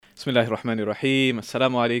Bismillahir Rahmanir Rahim.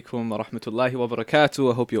 Assalamu alaikum wa rahmatullahi wa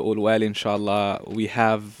barakatuh. I hope you're all well, inshallah. We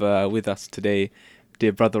have with us today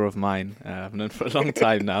dear brother of mine. I've known for a long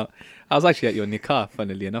time now. I was actually at your nikah,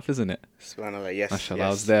 funnily enough, isn't it? Subhanallah, yes. MashaAllah, yes. I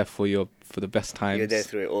was there for the best times. You're there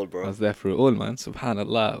through it all, bro. I was there for it all, man.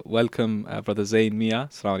 Subhanallah. Welcome, brother Zain Mia.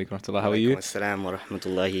 Assalamu alaikum wa rahmatullah. How are you? Assalamu wa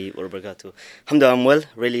rahmatullahi wa barakatuh. Alhamdulillah, I'm well.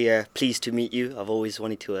 Really pleased to meet you. I've always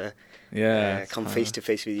wanted to come face to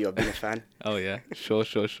face with you. I've been a fan. Oh, yeah. Sure.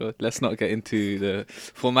 Let's not get into the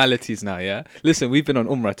formalities now, yeah? Listen, we've been on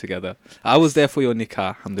Umrah together. I was there for your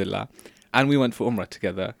nikah, alhamdulillah. And we went for Umrah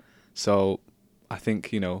together. So I think,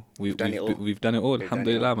 we've done it all.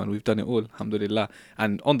 Alhamdulillah, man. We've done it all. Alhamdulillah.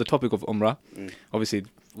 And on the topic of Umrah, obviously,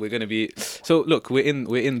 we're going to be... So, look, we're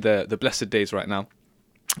in the blessed days right now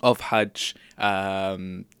of Hajj,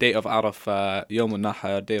 day of Arafah, Yawm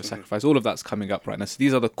al-Nahar, day of sacrifice. All of that's coming up right now. So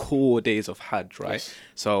these are the core days of Hajj, right? Yes.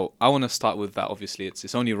 So I want to start with that. Obviously,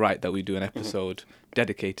 it's only right that we do an episode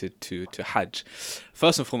dedicated to Hajj.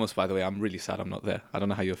 First and foremost, by the way, I'm really sad I'm not there. I don't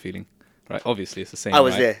know how you're feeling. Right, obviously it's the same. I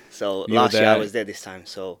was right? there. So You were last year there. I was there this time.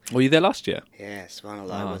 So Were you there last year? yeah,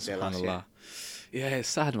 subhanallah, I was there last year. SubhanAllah. Yeah, it's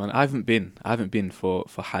sad, man. I haven't been for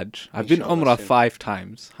Hajj. I've been Inshallah Umrah soon. 5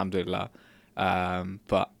 times, alhamdulillah.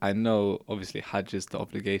 But I know obviously Hajj is the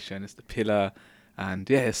obligation, it's the pillar, and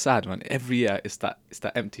yeah, it's sad, man. Every year it's that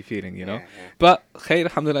empty feeling, you know. Yeah. But khair,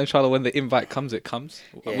 alhamdulillah, inshallah, when the invite comes, it comes.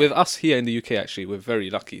 Yeah. With us here in the UK, actually, we're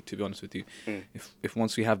very lucky, to be honest with you. Mm. If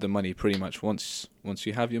once we have the money, pretty much once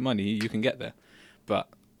you have your money, you can get there. But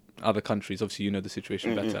other countries, obviously, you know the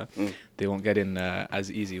situation better. They won't get in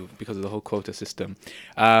as easy because of the whole quota system.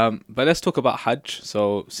 But let's talk about Hajj.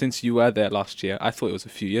 So since you were there last year, I thought it was a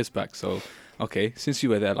few years back. So, okay, since you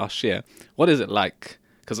were there last year, what is it like?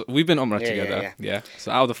 Because we've been Umrah together. Yeah.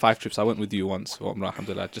 So out of the 5 trips, I went with you once for Umrah,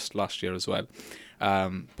 alhamdulillah, just last year as well.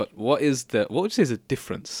 But what would you say is the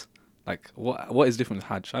difference? Like, what is different with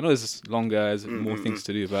Hajj? I know it's longer, there's more things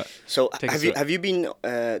to do, but... So take us have you been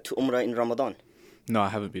to Umrah in Ramadan? No, I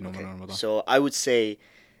haven't been on Ramadan. So I would say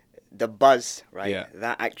the buzz, right? Yeah.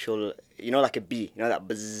 That actual, like a bee, that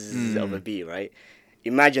buzz of a bee, right?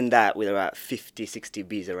 Imagine that with about 50, 60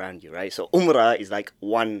 bees around you, right? So Umrah is like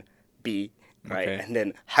one bee, right? Okay. And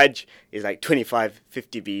then Hajj is like 25,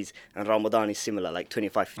 50 bees, and Ramadan is similar, like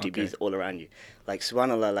 25, 50 Okay. bees all around you. Like,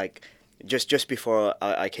 subhanAllah, like, just before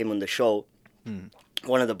I came on the show,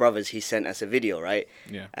 one of the brothers, he sent us a video, right?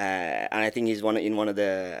 Yeah. And I think he's in one of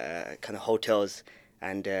the kind of hotels,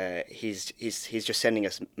 and he's just sending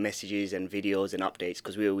us messages and videos and updates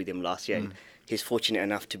because we were with him last year. He's fortunate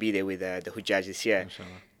enough to be there with the Hujjaj this year. Mashallah.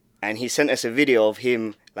 And he sent us a video of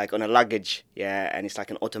him like on a luggage, and it's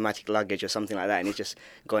like an automatic luggage or something like that, and he's just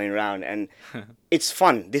going around, and it's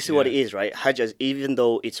fun. This is what it is, right? Hajj, even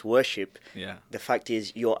though it's worship, Yeah. the fact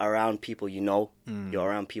is you're around people you know, you're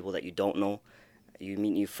around people that you don't know, you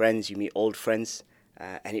meet new friends, you meet old friends,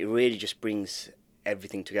 and it really just brings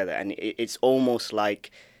everything together, and it's almost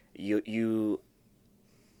like you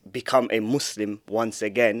become a Muslim once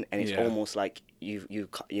again, and it's Yeah. almost like you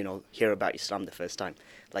hear about Islam the first time.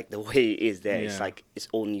 Like the way it is there, it's Yeah. like it's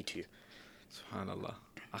all new to you. SubhanAllah.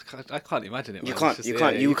 I can't imagine it. You man. can't, It's you just-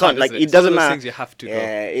 can't, yeah, you can't. Like isn't it It's one of doesn't those matter. things you have to go.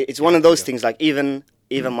 Yeah, it's You one have of to those go. things. Like even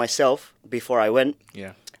myself, before I went,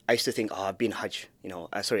 Yeah. I used to think, I've been Hajj,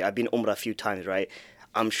 I've been Umrah a few times, right?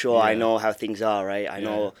 I'm sure I Yeah. know how things are, right? I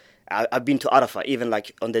know. I've been to Arafah, even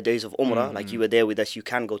like on the days of Umrah, like you were there with us, you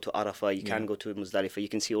can go to Arafah, you can go to Muzdalifah, you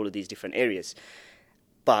can see all of these different areas.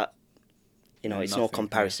 But, it's no nothing,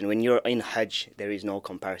 comparison. When you're in Hajj, there is no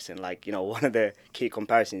comparison. Like, one of the key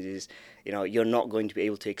comparisons is, you're not going to be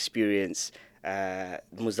able to experience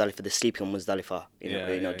Muzdalifah, the sleeping on Muzdalifah,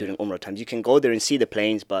 during Umrah times. You can go there and see the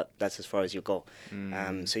plains, but that's as far as you go.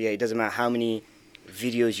 So yeah, it doesn't matter how many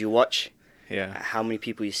videos you watch, Yeah. how many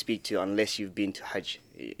people you speak to, unless you've been to Hajj,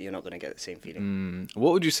 you're not going to get the same feeling.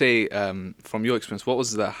 What would you say, from your experience, what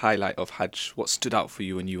was the highlight of Hajj? What stood out for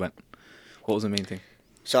you when you went? What was the main thing?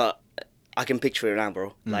 So I can picture it now,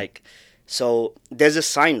 bro. Like, so there's a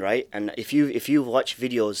sign, right? And if you watch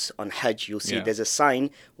videos on Hajj, you'll see Yeah. there's a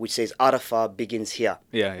sign which says Arafah begins here,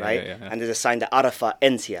 Yeah, yeah, right? yeah. And there's a sign that Arafah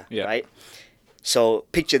ends here, Yeah. right? So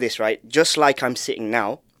picture this, right? Just like I'm sitting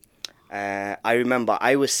now, I remember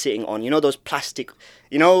I was sitting on, those plastic,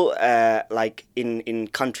 like in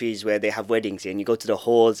countries where they have weddings and you go to the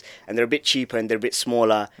halls and they're a bit cheaper and they're a bit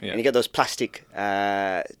smaller, Yeah. and you get those plastic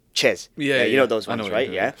chairs. Yeah, You know those I know ones, what right?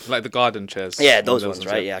 you mean. Yeah. Like the garden chairs. Yeah, those ones,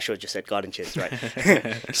 right? Yeah, I should have just said garden chairs, right?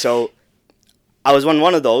 So I was on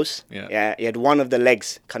one of those. Yeah. He had one of the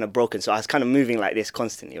legs kind of broken, so I was kind of moving like this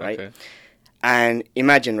constantly, right? Okay. And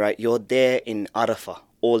imagine, right, you're there in Arafah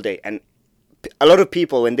all day, and a lot of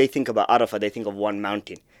people, when they think about Arafah, they think of one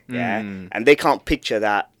mountain, and they can't picture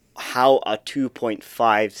that how are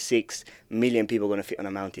 2.56 million people going to fit on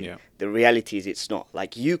a mountain. The reality is it's not.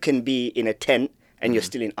 Like, you can be in a tent and you're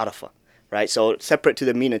still in Arafah, right? So separate to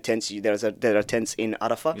the Mina tents, there are tents in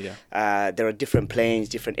Arafah. There are different plains,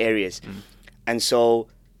 different areas. And so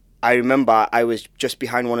I remember I was just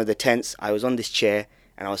behind one of the tents. I was on this chair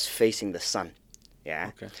and I was facing the sun.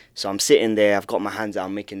 So I'm sitting there, I've got my hands out,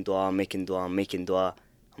 I'm making dua, I'm making dua, I'm making dua,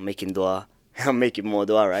 I'm making dua, I'm making more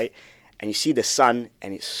dua, right? And you see the sun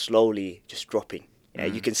and it's slowly just dropping.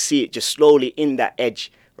 You can see it just slowly in that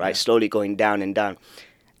edge, right? Slowly going down and down.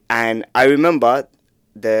 And I remember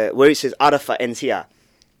where it says Arafah ends here,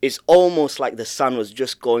 it's almost like the sun was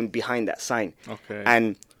just going behind that sign.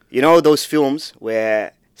 And you know those films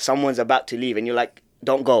where someone's about to leave and you're like,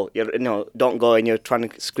 don't go, don't go, and you're trying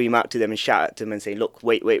to scream out to them and shout at them and say, look,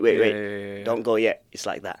 wait, don't go yet. It's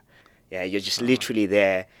like that. You're just literally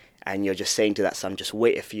there, and you're just saying to that sun, just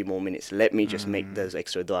wait a few more minutes, let me just make those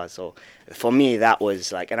extra du'as. So for me, that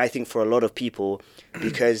was like, and I think for a lot of people,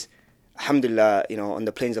 because alhamdulillah, on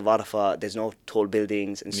the plains of Arafah, there's no tall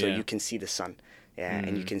buildings, and so you can see the sun,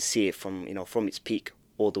 and you can see it from its peak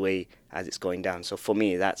all the way as it's going down. So for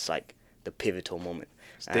me, that's like the pivotal moment.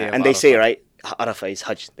 And they say, right, Arafah is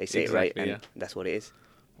Hajj. They say exactly, it, right? And that's what it is.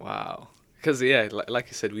 Wow. Because, like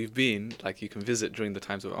you said, we've been, like, you can visit during the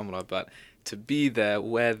times of Umrah, but to be there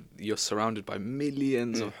where you're surrounded by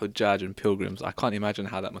millions of Hujjaj and pilgrims, I can't imagine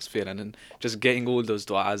how that must feel. And then just getting all those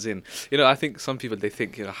du'as in. I think some people, they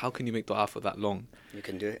think, how can you make du'a for that long? You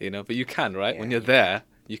can do it. But you can, right? When you're there,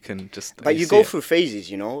 you can just... But you go through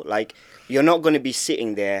phases, like, you're not going to be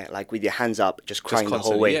sitting there, like, with your hands up, just crying the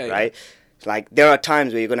whole way, right? Like, there are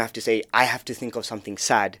times where you're going to have to say, I have to think of something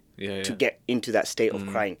sad to get into that state of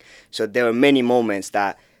crying. So there were many moments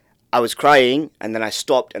that I was crying, and then I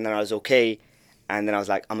stopped, and then I was okay, and then I was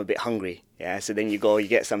like, I'm a bit hungry. So then you go, you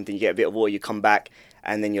get something, you get a bit of water, you come back,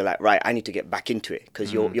 and then you're like, right, I need to get back into it,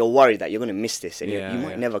 because you're worried that you're going to miss this, and you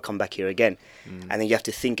might never come back here again. And then you have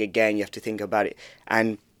to think again, you have to think about it.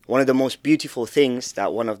 And one of the most beautiful things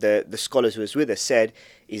that one of the scholars who was with us said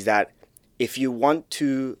is that if you want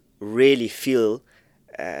to really feel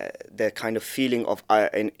the kind of feeling of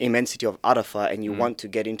an immensity of Arafah, and you want to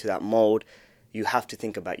get into that mode, you have to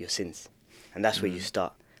think about your sins. And that's where you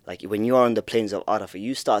start. Like, when you are on the plains of Arafah,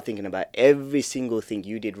 you start thinking about every single thing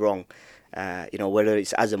you did wrong, whether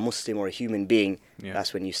it's as a Muslim or a human being.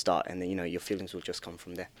 That's when you start, and then your feelings will just come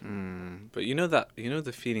from there. But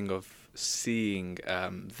the feeling of seeing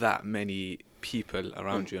that many people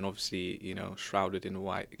around you, and obviously shrouded in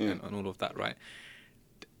white and all of that, right?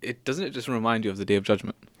 Doesn't it just remind you of the Day of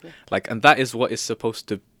Judgment? And that is what it's supposed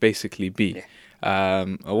to basically be.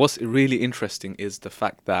 What's really interesting is the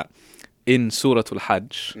fact that in Surah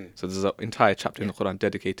Al-Hajj, so there's an entire chapter in the Quran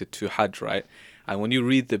dedicated to Hajj, right? And when you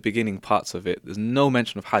read the beginning parts of it, there's no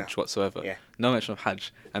mention of Hajj whatsoever. No mention of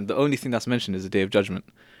Hajj. And the only thing that's mentioned is the Day of Judgment.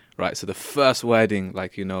 Right, so the first wording,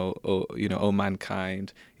 like, O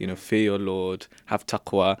mankind, fear your Lord, have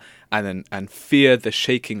taqwa, and fear the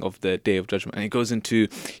shaking of the Day of Judgment. And it goes into,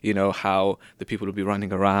 how the people will be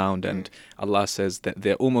running around, and Allah says that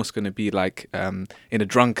they're almost going to be like in a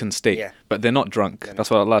drunken state, but they're not drunk.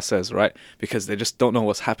 That's what Allah says, right? Because they just don't know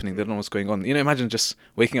what's happening, they don't know what's going on. Imagine just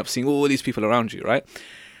waking up, seeing all these people around you, right?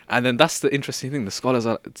 And then that's the interesting thing. The scholars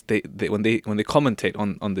when they commentate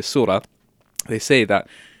on this surah, they say that,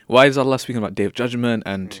 why is Allah speaking about Day of Judgment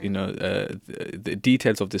and the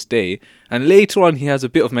details of this day? And later on, He has a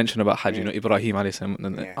bit of mention about Hajj, Ibrahim alayhi salam,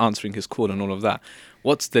 and answering his call and all of that.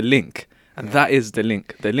 What's the link? And that is the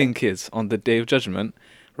link. The link is on the Day of Judgment,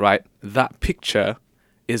 right? That picture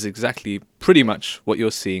is exactly pretty much what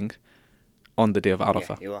you're seeing on the day of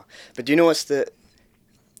Arafah. You are. But do you know what's the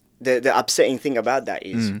upsetting thing about that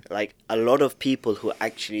is, like, a lot of people who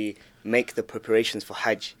actually make the preparations for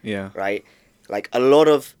Hajj, right? Like, a lot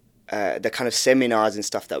of the kind of seminars and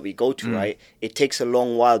stuff that we go to, right? It takes a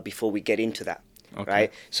long while before we get into that,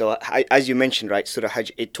 right? So as you mentioned, right, Surah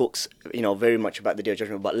Hajj, it talks, very much about the Day of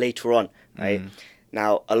Judgment, but later on, right?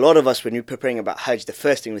 Now, a lot of us, when we're preparing about Hajj, the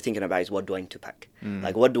first thing we're thinking about is, what do I need to pack?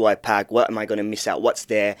 Like, what do I pack? What am I going to miss out? What's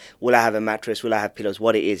there? Will I have a mattress? Will I have pillows?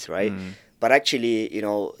 What it is, right? But actually,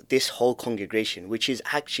 this whole congregation, which is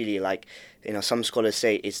actually, like, some scholars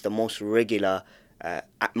say it's the most regular,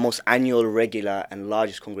 most annual, regular, and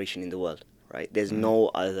largest congregation in the world, right? There's no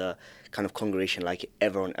other kind of congregation like it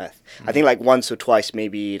ever on earth. I think, like, once or twice,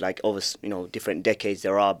 maybe, like, over different decades,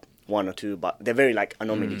 there are one or two, but they're very, like,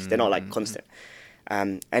 anomalies. They're not, like, constant.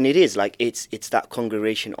 And it is like it's that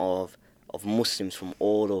congregation of of Muslims from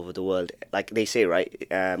all over the world. Like they say, right,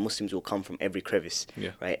 Muslims will come from every crevice,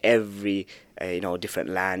 right, every different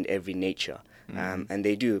land, every nature, and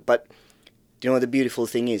they do. But the beautiful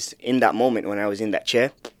thing is, in that moment when I was in that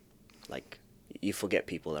chair, like, you forget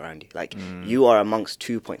people around you. Like, you are amongst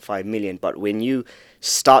 2.5 million, but when you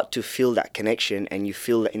start to feel that connection and you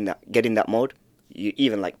feel get in that mode, you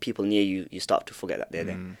even, like, people near you, you start to forget that they're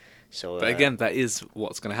there. So, but again, that is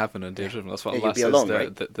what's going to happen on Day of Judgment. That's what Allah says. Alone,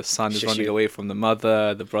 right? The son is running away from the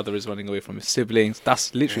mother, the brother is running away from his siblings.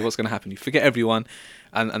 That's literally what's going to happen. You forget everyone,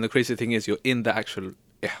 and the crazy thing is, you're in the actual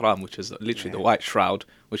ihram, which is literally the white shroud,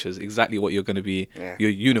 which is exactly what you're going to be, your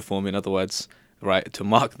uniform, in other words, right, to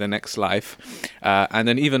mark the next life. And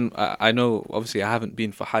then even, I know, obviously I haven't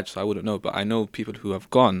been for Hajj, so I wouldn't know, but I know people who have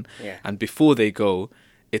gone, and before they go,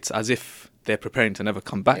 it's as if they're preparing to never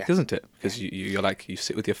come back, isn't it? Because you're like, you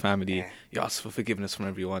sit with your family, you ask for forgiveness from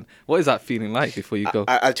everyone. What is that feeling like before you go?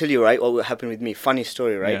 I'll tell you, right, what will happen with me. Funny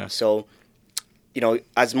story, right? So,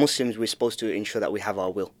 as Muslims, we're supposed to ensure that we have our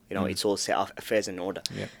will. It's all set up, affairs in order.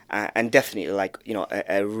 And definitely, like,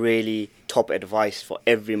 a really top advice for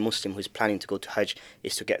every Muslim who's planning to go to Hajj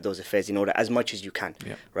is to get those affairs in order as much as you can,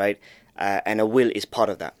 right? And a will is part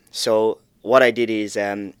of that. So what I did is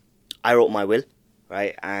I wrote my will,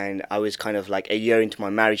 right? And I was kind of like a year into my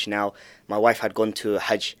marriage now. My wife had gone to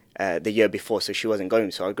Hajj the year before, so she wasn't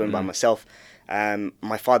going, so I was going by myself.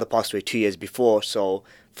 My father passed away 2 years before, so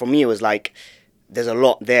for me it was like, there's a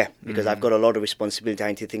lot there because I've got a lot of responsibility. I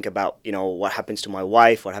need to think about, what happens to my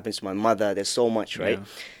wife, what happens to my mother. There's so much, right?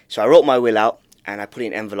 So I wrote my will out and I put it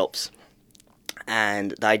in envelopes.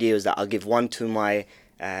 And the idea was that I'll give one to my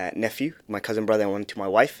nephew, my cousin brother, and one to my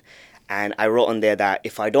wife. And I wrote on there that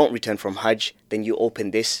if I don't return from Hajj, then you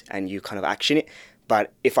open this and you kind of action it.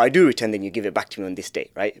 But if I do return, then you give it back to me on this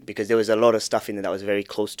date, right? Because there was a lot of stuff in there that was very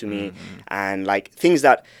close to me. And like things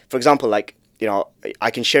that, for example, like,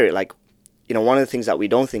 I can share it. Like, one of the things that we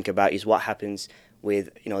don't think about is what happens with,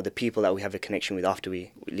 the people that we have a connection with after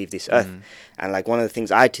we leave this earth. And like one of the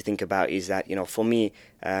things I had to think about is that, for me,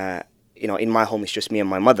 in my home, it's just me and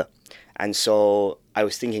my mother. And so I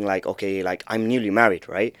was thinking like, okay, like I'm newly married,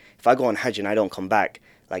 right? If I go on Hajj and I don't come back,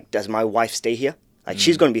 like, does my wife stay here? Like,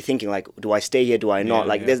 she's going to be thinking like, do I stay here? Do I not?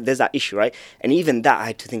 There's that issue, right? And even that I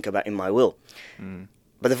had to think about in my will.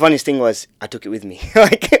 But the funniest thing was I took it with me.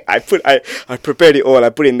 Like I prepared it all.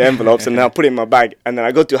 I put it in the envelopes and then I put it in my bag. And then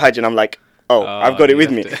I go to Hajj and I'm like, I've got it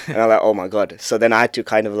with me. And I'm like, oh my God. So then I had to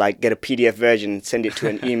kind of like get a PDF version, send it to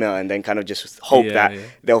an email, and then kind of just hope that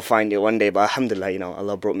they'll find it one day. But alhamdulillah,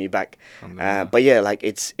 Allah brought me back. But yeah, like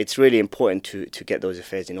it's really important to get those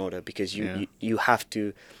affairs in order because you have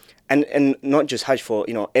to. And not just Hajj, for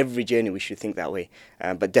every journey we should think that way.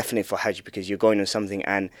 But definitely for Hajj because you're going on something.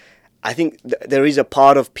 And I think there is a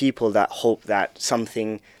part of people that hope that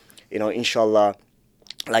something, inshallah,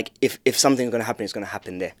 like if something's going to happen, it's going to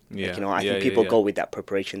happen there. Like, I think people go with that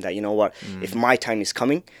preparation that, if my time is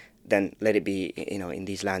coming, then let it be, in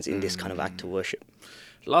these lands, in this kind of act of worship.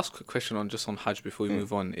 Last quick question on Hajj before we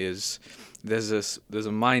move on is there's a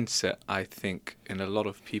mindset, I think, in a lot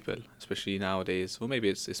of people, especially nowadays, or maybe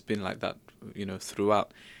it's been like that,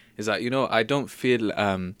 throughout, is that,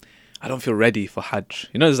 I don't feel ready for Hajj.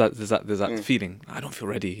 There's that feeling. I don't feel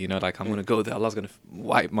ready. Like I'm going to go there. Allah's going to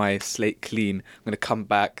wipe my slate clean. I'm going to come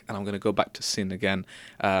back and I'm going to go back to sin again.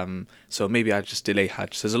 So maybe I just delay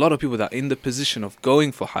Hajj. So there's a lot of people that are in the position of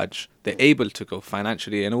going for Hajj. They're able to go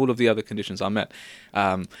financially and all of the other conditions are met.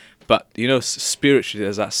 But, spiritually,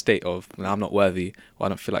 there's that state of, I'm not worthy, or I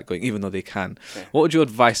don't feel like going, even though they can. What would your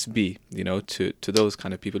advice be, to those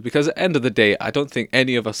kind of people? Because at the end of the day, I don't think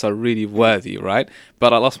any of us are really worthy, right?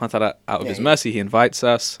 But Allah subhanahu wa ta'ala, out of His mercy, He invites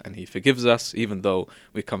us and He forgives us, even though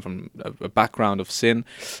we come from a background of sin.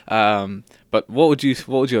 But what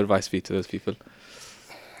would your advice be to those people?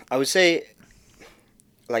 I would say,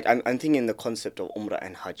 like, I'm thinking the concept of Umrah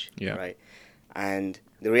and Hajj, right? And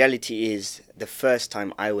the reality is, the first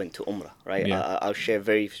time I went to Umrah, right? I'll share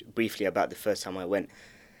very briefly about the first time I went.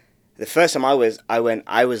 The first time I went,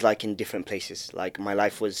 I was like in different places. Like my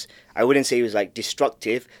life was, I wouldn't say it was like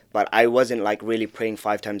destructive, but I wasn't like really praying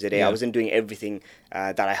 5 times a day. I wasn't doing everything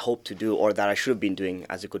that I hoped to do or that I should have been doing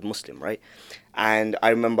as a good Muslim, right? And I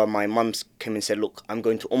remember my mum came and said, look, I'm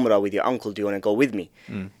going to Umrah with your uncle. Do you want to go with me?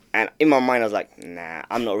 And in my mind, I was like, nah,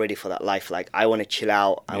 I'm not ready for that life. Like, I want to chill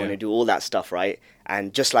out. I want to do all that stuff, right?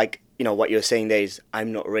 And just like, what you're saying there is,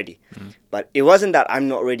 I'm not ready. But it wasn't that I'm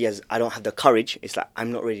not ready as I don't have the courage. It's like,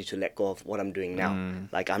 I'm not ready to let go of what I'm doing now.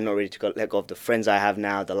 Like, I'm not ready to let go of the friends I have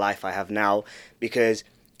now, the life I have now. Because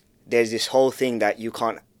there's this whole thing that you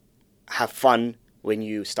can't have fun when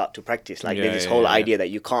you start to practice. Like there's this whole idea that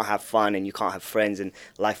you can't have fun and you can't have friends and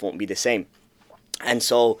life won't be the same. And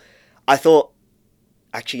so I thought,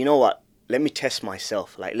 actually, you know what? Let me test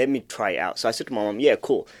myself. Like, let me try it out. So I said to my mom, yeah,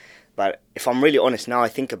 cool. But if I'm really honest, now I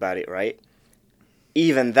think about it, right?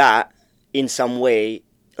 Even that, in some way,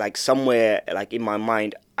 like somewhere like in my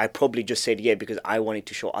mind, I probably just said yeah because I wanted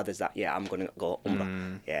to show others that yeah, I'm gonna go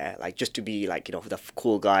Umrah. Yeah, like just to be like, you know, the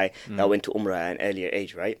cool guy that went to Umrah at an earlier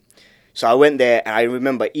age, right? So I went there, and I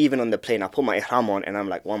remember even on the plane, I put my ihram on, and I'm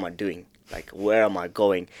like, what am I doing? Like, where am I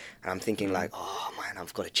going? And I'm thinking like, oh man,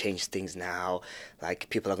 I've got to change things now. Like,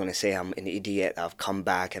 people are going to say I'm an idiot. I've come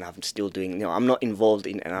back and I'm still doing, you know, I'm not involved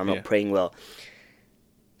in, and I'm not praying well.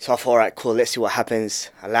 So I thought, all right, cool, let's see what happens.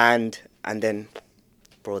 I land, and then,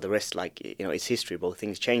 bro, the rest, like, you know, it's history, bro.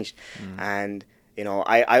 Things changed. And, you know,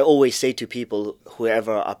 I always say to people,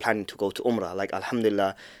 whoever are planning to go to Umrah, like,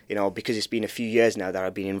 alhamdulillah, you know, because it's been a few years now that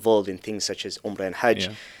I've been involved in things such as Umrah and Hajj,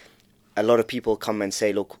 a lot of people come and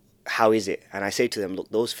say, look, how is it? And I say to them, look,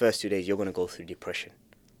 those first 2 days, you're going to go through depression.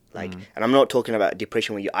 Like, and I'm not talking about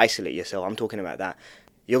depression when you isolate yourself. I'm talking about that.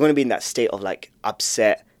 You're going to be in that state of, like,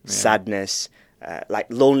 upset, sadness, like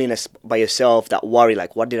loneliness by yourself, that worry,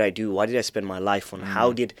 like, what did I do? What did I spend my life on?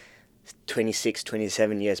 How did 26,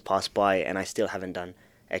 27 years pass by and I still haven't done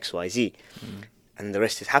X, Y, Z? And the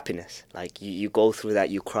rest is happiness. Like, you go through that,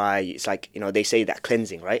 you cry. It's like, you know, they say that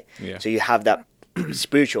cleansing, right? So you have that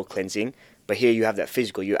spiritual cleansing, but here you have that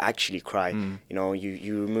physical. You actually cry. You know,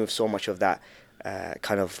 you remove so much of that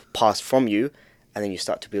kind of past from you, and then you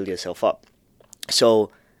start to build yourself up. So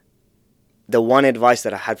the one advice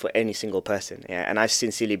that I had for any single person, and I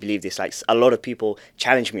sincerely believe this, like a lot of people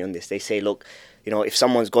challenge me on this. They say, look, you know, if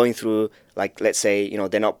someone's going through, like, let's say, you know,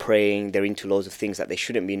 they're not praying, they're into loads of things that they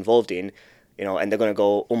shouldn't be involved in, you know, and they're going to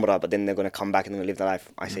go Umrah, but then they're going to come back and they're going to live their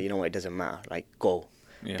life. I say, you know what, it doesn't matter. Like, go.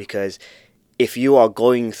 Because if you are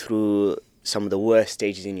going through some of the worst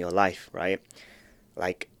stages in your life, right?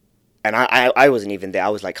 Like, and I wasn't even there. I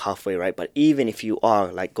was like halfway, right? But even if you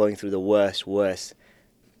are like going through the worst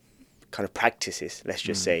kind of practices, let's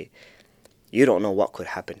just say, you don't know what could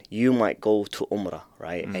happen. You might go to Umrah,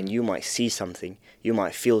 right? And you might see something. You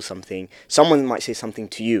might feel something. Someone might say something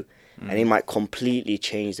to you, and it might completely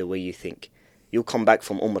change the way you think. You'll come back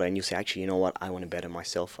from Umrah and you say, actually, you know what? I want to better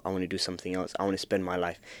myself. I want to do something else. I want to spend my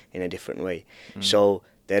life in a different way. So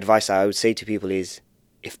the advice I would say to people is,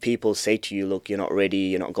 if people say to you, look, you're not ready,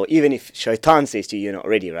 you're not going, even if shaitan says to you, you're not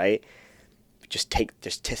ready, right? Just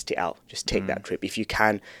test it out. Just take that trip. If you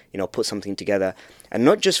can, you know, put something together. And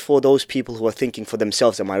not just for those people who are thinking for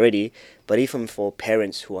themselves, am I ready? But even for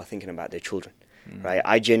parents who are thinking about their children, right?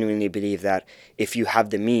 I genuinely believe that if you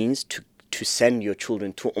have the means to send your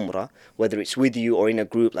children to Umrah, whether it's with you or in a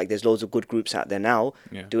group, like there's loads of good groups out there now,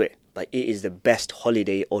 do it. But it is the best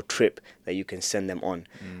holiday or trip that you can send them on.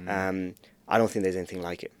 I don't think there's anything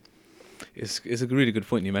like it. It's a really good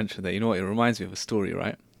point you mentioned that. You know what, it reminds me of a story,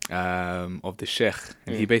 right? Of the sheikh,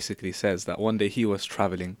 and he basically says that one day he was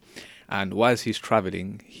traveling, and whilst he's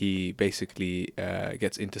traveling, he basically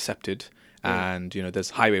gets intercepted. And, you know, there's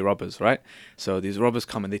highway robbers, right? So these robbers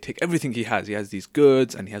come and they take everything he has. He has these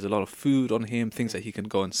goods and he has a lot of food on him, things that he can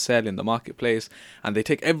go and sell in the marketplace. And they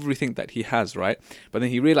take everything that he has, right? But then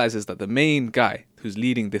he realizes that the main guy who's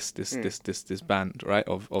leading this band, right,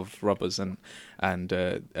 of robbers and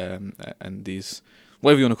these,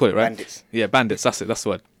 whatever you want to call it, right? Bandits. Yeah, bandits. That's it. That's the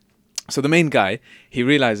word. So the main guy, he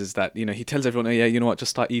realizes that, you know, he tells everyone, oh, yeah, you know what, just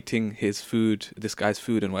start eating his food, this guy's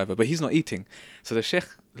food and whatever. But he's not eating. So the sheikh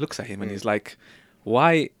looks at him and he's like,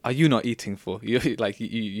 why are you not eating for? You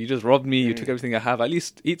just robbed me, you took everything I have, at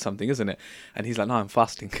least eat something, isn't it? And he's like, no, I'm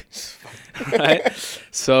fasting. Right?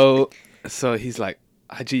 So he's like,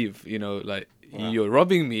 Ajib, you know, like, you're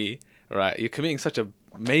robbing me, right? You're committing such a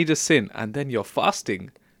major sin and then you're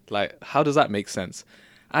fasting. Like, how does that make sense?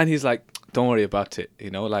 And he's like, don't worry about it, you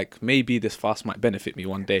know, like, maybe this fast might benefit me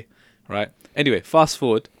one day, right? Anyway, fast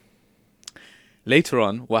forward. Later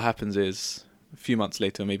on, what happens is, a few months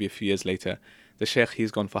later, maybe a few years later, the sheikh,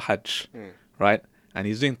 he's gone for Hajj, right? And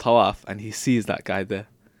he's doing tawaf and he sees that guy there.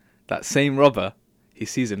 That same robber, he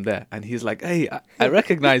sees him there and he's like, hey, I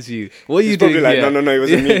recognize you. What are you doing here? Like, no, it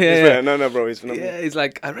wasn't me. No, bro, it's not me. Yeah, he's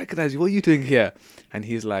like, I recognize you. What are you doing here? And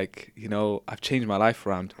he's like, you know, I've changed my life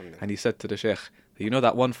around. And he said to the sheikh, you know,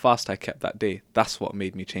 that one fast I kept that day, that's what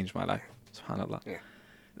made me change my life. SubhanAllah. Yeah.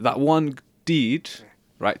 That one deed,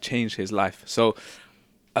 right, changed his life. So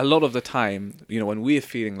a lot of the time, you know, when we're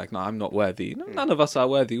feeling like, no, I'm not worthy, none of us are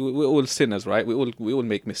worthy. We're all sinners, right? We all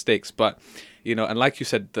make mistakes. But, you know, and like you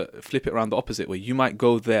said, flip it around the opposite way. You might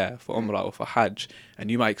go there for Umrah or for Hajj,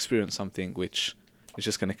 and you might experience something which is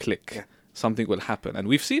just going to click. something will happen, and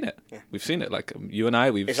we've seen it. Yeah. We've seen it. Like you and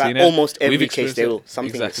I, we've It's seen like it. almost every We've case experienced there it. will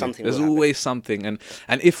something. Exactly. Will There's happen. always something, and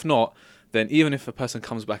if not, then even if a person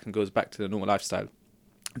comes back and goes back to their normal lifestyle,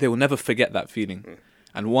 they will never forget that feeling.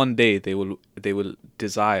 And one day they will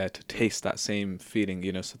desire to taste that same feeling,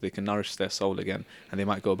 you know, so they can nourish their soul again, and they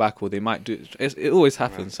might go back, or they might do. It always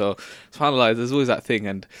happens. So subhanAllah, there's always that thing,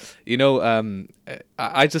 and you know,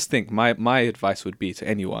 I just think my advice would be to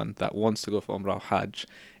anyone that wants to go for Umrah or Hajj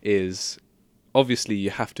is, obviously you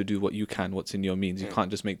have to do what you can, what's in your means. You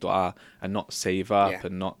can't just make dua and not save up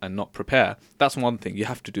and not prepare. That's one thing. You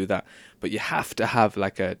have to do that, but you have to have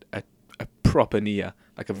like a proper niyyah,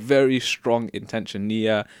 like a very strong intention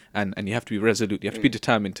niyyah, and you have to be resolute. You have to be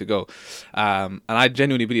determined to go. And I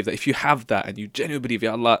genuinely believe that if you have that, and you genuinely believe,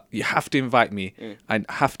 Ya Allah, you have to invite me, I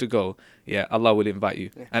have to go, yeah, Allah will invite you.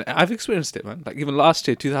 And I've experienced it, man. Like even last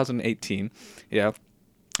year, 2018, yeah,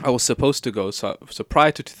 I was supposed to go. So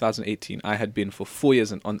prior to 2018, I had been for 4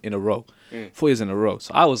 years in a row. 4 years in a row.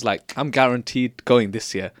 So I was like, I'm guaranteed going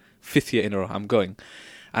this year. 5th year in a row, I'm going.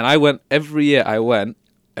 And I went, every year I went,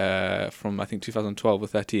 from I think 2012 or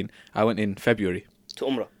 13, I went in February. To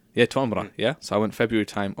Umrah? Yeah, to Umrah, yeah. So I went February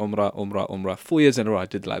time, Umrah. 4 years in a row I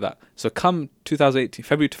did like that. So come 2018,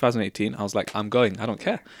 February 2018, I was like, I'm going, I don't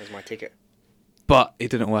care. Here's my ticket. But it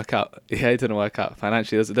didn't work out. Yeah, it didn't work out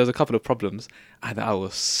financially. There's a couple of problems, and I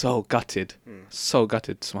was so gutted. So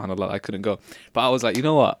gutted, subhanAllah, I couldn't go. But I was like, you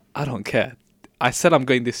know what? I don't care. I said I'm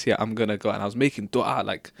going this year, I'm going to go. And I was making dua,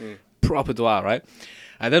 like proper dua, right?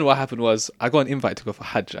 And then what happened was I got an invite to go for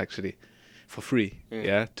Hajj, actually, for free,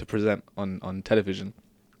 to present on television.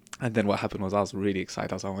 And then what happened was I was really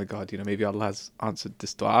excited. I was like, oh my God, you know, maybe Allah has answered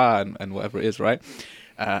this dua and whatever it is, right?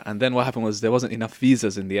 And then what happened was there wasn't enough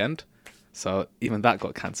visas in the end. So even that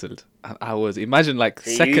got cancelled. And I was, imagine like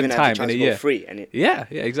So second time in a year. Free Yeah,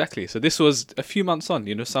 exactly. So this was a few months on,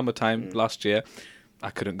 you know, summertime last year.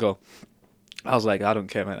 I couldn't go. I was like, I don't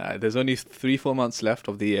care, man. There's only 3-4 months left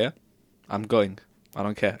of the year. I'm going. I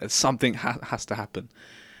don't care. Something has to happen.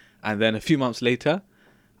 And then a few months later,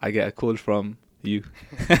 I get a call from you.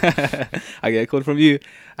 I get a call from you,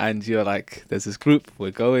 and you're like, there's this group,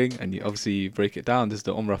 we're going, and you obviously break it down. This is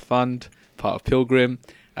the Umrah Fund, part of Pilgrim.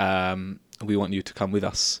 We want you to come with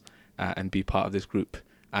us and be part of this group.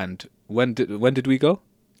 And when did we go?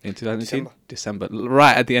 In 2018? December.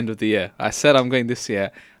 Right at the end of the year. I said I'm going this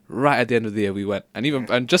year. Right at the end of the year we went.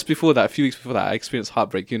 And just before that, a few weeks before that, I experienced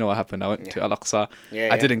heartbreak. You know what happened? I went to Al-Aqsa.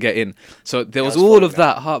 I didn't get in. So there was all of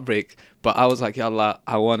that heartbreak. But I was like, Ya Allah,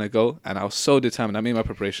 I want to go. And I was so determined. I made my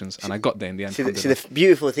preparations and I got there in the end. See, the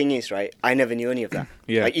beautiful thing is, right, I never knew any of that.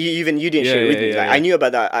 Yeah. Like, even you didn't share it with me. Like, I knew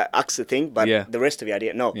about that Aqsa thing, but the rest of it I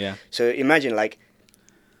didn't know. Yeah. So imagine, like,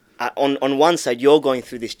 on one side you're going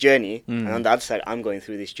through this journey, and on the other side I'm going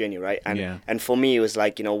through this journey, right? And for me it was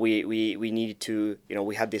like, you know, we needed to, you know,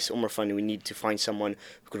 we had this Umrah fund and we needed to find someone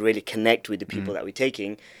who could really connect with the people that we're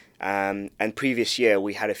taking. And previous year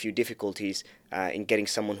we had a few difficulties in getting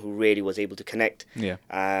someone who really was able to connect.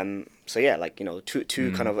 So yeah, like, you know,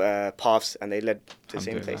 two kind of paths, and they led to the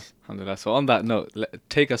same place. Alhamdulillah. So on that note,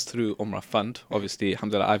 take us through Umrah Fund. Obviously,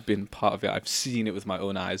 alhamdulillah, I've been part of it. I've seen it with my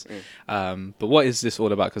own eyes. But what is this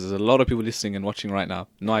all about? Because there's a lot of people listening and watching right now.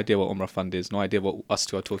 No idea what Umrah Fund is. No idea what us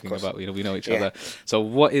two are talking about. You know, we know each other. So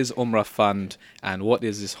what is Umrah Fund, and what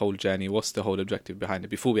is this whole journey? What's the whole objective behind it?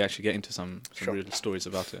 Before we actually get into some real stories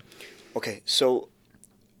about it. Okay, so,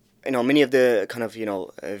 you know, many of the kind of, you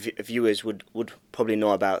know, viewers would probably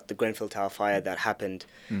know about the Grenfell Tower fire that happened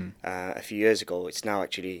a few years ago. It's now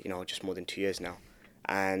actually, you know, just more than 2 years now.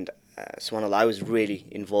 And subhanAllah, I was really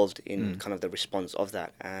involved in kind of the response of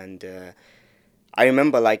that. And I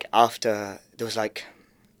remember, like, after, there was like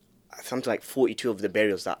something like 42 of the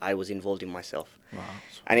burials that I was involved in myself. Wow.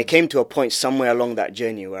 And it came to a point somewhere along that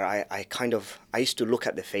journey where I used to look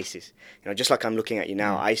at the faces, you know, just like I'm looking at you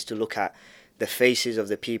now. I used to look at the faces of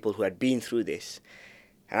the people who had been through this,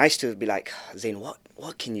 and I used to be like, Zain,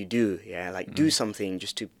 what can you do? Yeah, like do something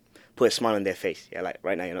just to put a smile on their face. Yeah, like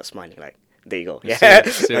right now you're not smiling. Like there you go. Yeah,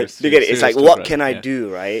 serious, look at it. It's like, what can I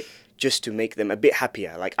do, right, just to make them a bit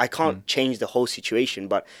happier? Like I can't change the whole situation,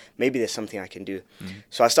 but maybe there's something I can do.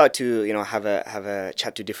 So I started to, you know, have a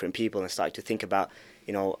chat to different people, and I started to think about,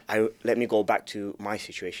 you know, let me go back to my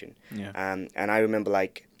situation. And I remember,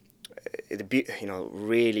 like, you know,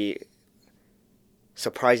 really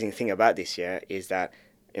surprising thing about this year is that,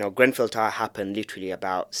 you know, Grenfell Tower happened literally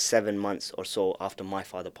about 7 months or so after my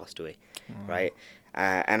father passed away, right?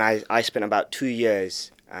 And I spent about 2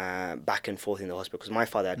 years back and forth in the hospital because my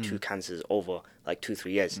father had 2 cancers over like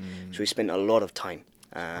 2-3 years. So we spent a lot of time.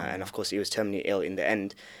 And of course, he was terminally ill in the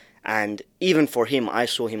end. And even for him, I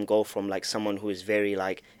saw him go from like someone who is very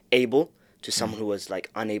like able to someone who was like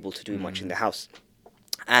unable to do much in the house.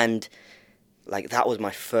 And like that was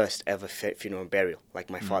my first ever funeral and burial, like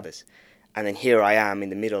my father's. And then here I am in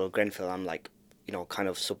the middle of Grenfell. I'm like, you know, kind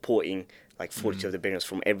of supporting like 42 of the burials,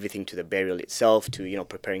 from everything to the burial itself to, you know,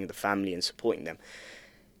 preparing the family and supporting them.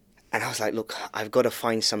 And I was like, look, I've got to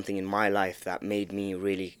find something in my life that made me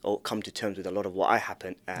really come to terms with a lot of what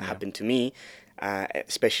happened to me,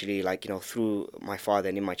 especially like, you know, through my father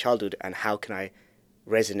and in my childhood, and how can I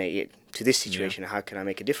resonate it to this situation, and how can I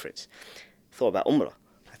make a difference? I thought about Umrah.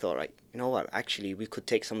 I thought, right, you know what, actually we could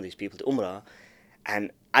take some of these people to Umrah.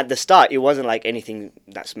 And at the start, it wasn't like anything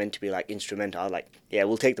that's meant to be like instrumental. I was like, yeah,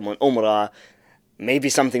 we'll take them on Umrah. Maybe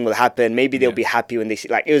something will happen. Maybe they'll be happy when they see.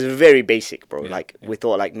 Like, it was very basic, bro. We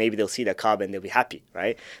thought like maybe they'll see the Kaaba and they'll be happy,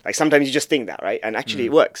 right? Like sometimes you just think that, right? And actually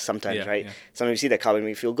it works sometimes, right? Yeah. Sometimes you see the Kaaba and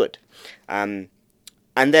we feel good. And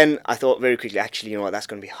then I thought very quickly, actually, you know what, that's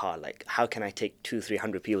going to be hard. Like, how can I take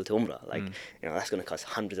 200-300 people to Umrah? Like, you know, that's going to cost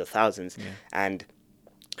hundreds of thousands. Yeah. And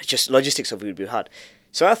just logistics of it would be hard.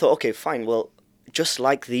 So I thought, okay, fine. Well, just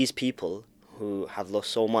like these people who have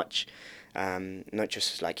lost so much, not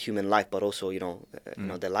just like human life, but also, you know,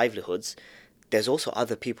 their livelihoods, there's also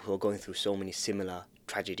other people who are going through so many similar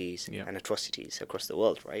tragedies and atrocities across the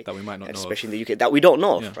world, right? That we might not know especially in the UK, that we don't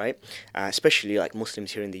know of, right? Especially like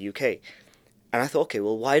Muslims here in the UK. And I thought, okay,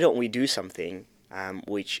 well, why don't we do something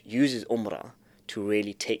which uses Umrah to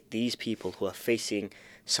really take these people who are facing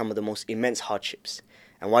some of the most immense hardships,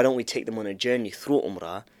 and why don't we take them on a journey through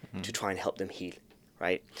Umrah to try and help them heal,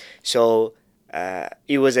 right? So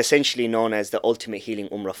it was essentially known as the Ultimate Healing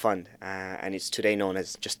Umrah Fund, and it's today known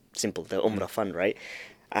as just simple, the Umrah Fund, right?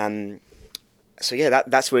 So yeah,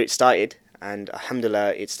 that's where it started, and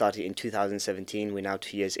alhamdulillah, it started in 2017. We're now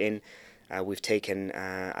 2 years in. We've taken,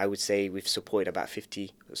 I would say we've supported about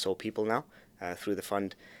 50 or so people now through the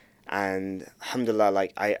fund, and alhamdulillah,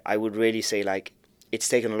 like I would really say, like, it's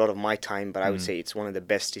taken a lot of my time, but I would say it's one of the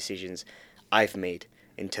best decisions I've made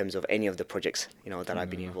in terms of any of the projects, you know, that I've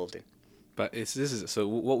been involved in. But so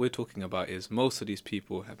what we're talking about is most of these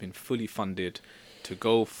people have been fully funded to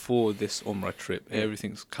go for this Umrah trip.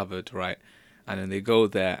 Everything's covered, right? And then they go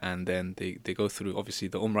there, and then they go through obviously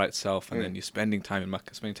the Umrah itself, and then you're spending time in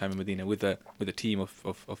Makkah, spending time in Medina with a team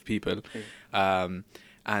of people, and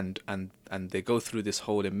they go through this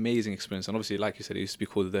whole amazing experience. And obviously, like you said, it used to be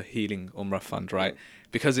called the Healing Umrah Fund, right?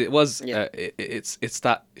 Because it was it's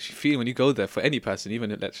that feeling when you go there, for any person,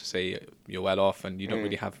 even let's just say you're well off and you don't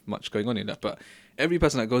really have much going on in that, but every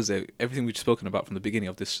person that goes there, everything we've spoken about from the beginning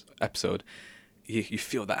of this episode, you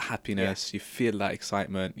feel that happiness, you feel that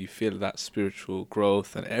excitement, you feel that spiritual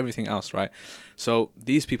growth and everything else, right? So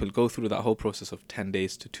these people go through that whole process of 10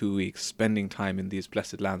 days to 2 weeks, spending time in these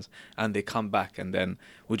blessed lands, and they come back. And then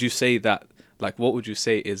would you say that, like, what would you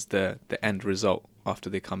say is the end result after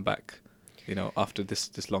they come back, you know, after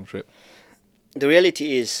this long trip? The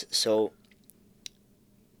reality is, so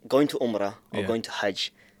going to Umrah or going to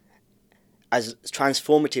Hajj, as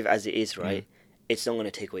transformative as it is, right? It's not going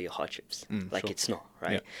to take away your hardships. It's not,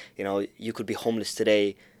 right? You know, you could be homeless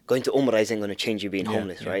today. Going to Umrah isn't going to change you being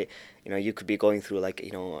homeless, right? You know, you could be going through, like,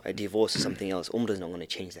 you know, a divorce or something else. Umrah is not going to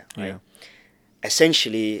change that, right?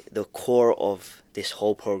 Essentially, the core of this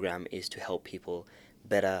whole program is to help people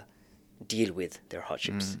better deal with their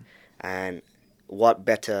hardships. And what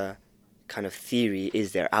better kind of theory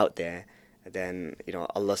is there out there than, you know,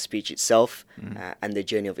 Allah's speech itself and the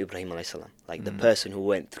journey of Ibrahim alayhi salam, like the person who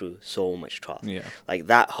went through so much trial, like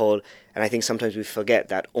that whole. And I think sometimes we forget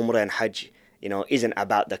that Umrah and Hajj, you know, isn't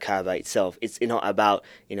about the Kaaba itself. It's not about,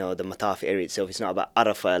 you know, the Mataf area itself. It's not about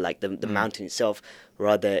Arafah, like the mountain itself.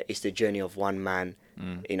 Rather, it's the journey of one man,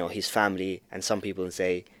 you know, his family. And some people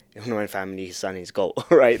say, one family, his son, his goal,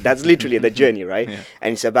 right? That's literally the journey, right?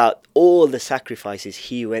 And it's about all the sacrifices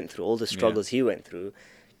he went through, all the struggles he went through,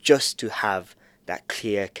 just to have that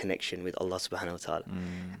clear connection with Allah subhanahu wa ta'ala.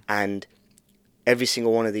 And every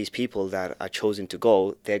single one of these people that are chosen to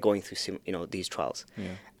go, they're going through these trials.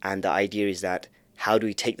 And the idea is that, how do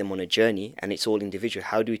we take them on a journey? And it's all individual.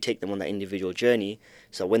 How do we take them on that individual journey,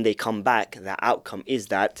 so when they come back, the outcome is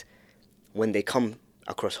that when they come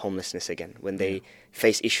across homelessness again, when they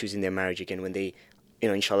face issues in their marriage again, when they, you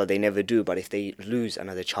know, inshallah they never do, but if they lose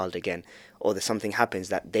another child again, or that something happens,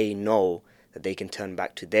 that they know that they can turn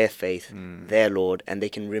back to their faith, their Lord, and they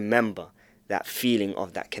can remember that feeling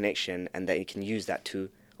of that connection, and they can use that to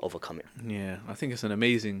overcome it. Yeah, I think it's an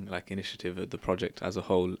amazing initiative of the project as a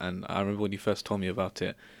whole. And I remember when you first told me about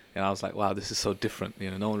it, and I was like, wow, this is so different.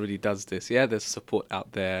 You know, no one really does this. Yeah, there's support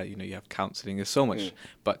out there. You know, you have counselling. There's so much,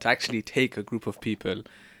 but to actually take a group of people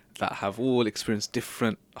that have all experienced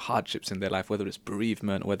different hardships in their life, whether it's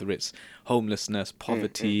bereavement, whether it's homelessness,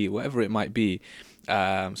 poverty, whatever it might be.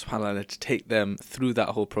 SubhanAllah, to take them through that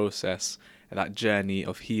whole process, that journey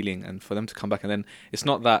of healing, and for them to come back. And then it's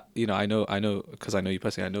not that, I know because I know you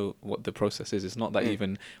personally, I know what the process is. It's not that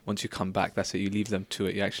even once you come back, that's it, you leave them to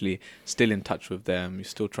it. You're actually still in touch with them. You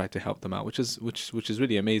still try to help them out, which is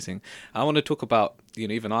really amazing. I want to talk about,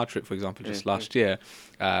 even our trip, for example, just last year,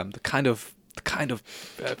 the kind of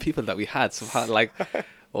people that we had. So like,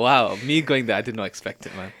 wow, me going there, I did not expect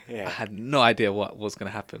it, man. I had no idea what was going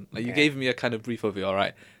to happen. Like, you gave me a kind of brief overview. All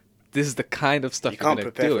right, this is the kind of stuff you're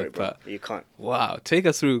going to do it, but you can't. Wow, take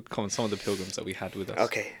us through some of the pilgrims that we had with us.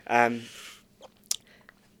 Okay, I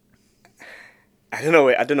don't know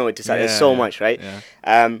what to say. There's so much, right?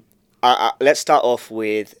 Yeah. Let's start off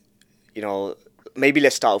with, maybe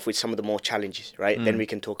let's start off with some of the more challenges, right? Then we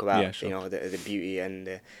can talk about, the beauty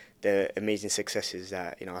and the amazing successes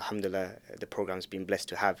that, alhamdulillah, the program's been blessed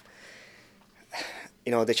to have.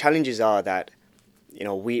 The challenges are that,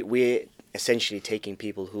 we're essentially taking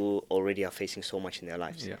people who already are facing so much in their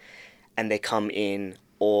lives. Yeah. And they come in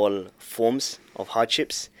all forms of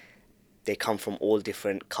hardships. They come from all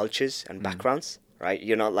different cultures and backgrounds, right?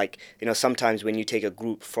 You're not like, sometimes when you take a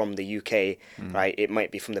group from the UK, right, it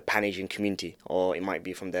might be from the Pan-Asian community, or it might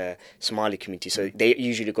be from the Somali community. So they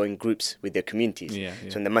usually go in groups with their communities. Yeah.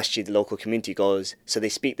 So in the masjid, the local community goes, so they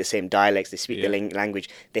speak the same dialects, they speak the language,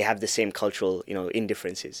 they have the same cultural,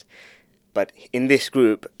 indifferences. But in this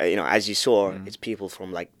group, as you saw, it's people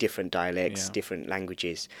from like different dialects, different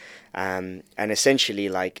languages. And essentially,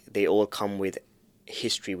 like, they all come with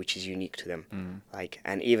history which is unique to them.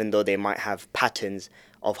 And even though they might have patterns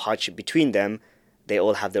of hardship between them, they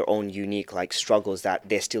all have their own unique like struggles that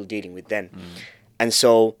they're still dealing with then. And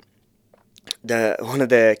so one of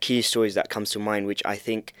the key stories that comes to mind, which I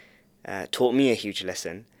think taught me a huge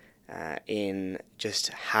lesson in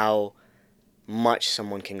just how much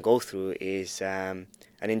someone can go through, is an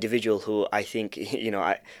individual who I think,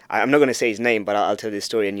 I'm not going to say his name, but I'll tell this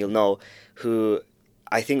story and you'll know, who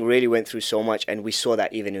I think really went through so much, and we saw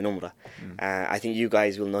that even in Umrah. I think you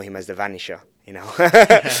guys will know him as the Vanisher,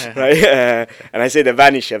 right? And I say the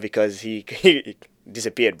Vanisher because he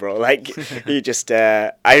disappeared, bro. Like, he just,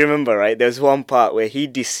 I remember, right, there was one part where he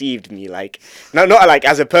deceived me, like, not like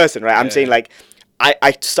as a person, right? I'm saying, like,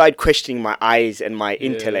 I started questioning my eyes and my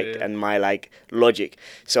intellect and my like logic.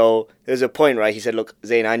 So there's a point, right? He said, "Look,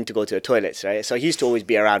 Zain, I need to go to the toilets," right? So he used to always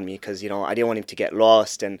be around me because, I didn't want him to get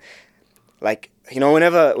lost. And like,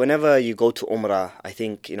 whenever you go to Umrah, I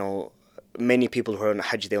think, many people who are on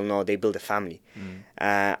Hajj, they'll know they build a family.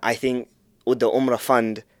 I think with the Umrah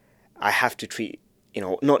fund, I have to treat,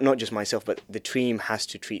 not just myself, but the team has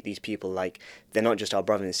to treat these people like they're not just our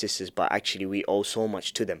brothers and sisters, but actually we owe so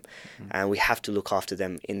much to them, and we have to look after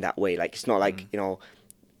them in that way. Like, it's not like,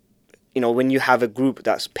 when you have a group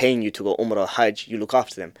that's paying you to go Umrah or Hajj, you look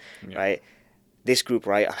after them, right? This group,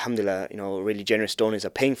 right, alhamdulillah, really generous donors are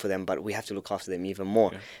paying for them, but we have to look after them even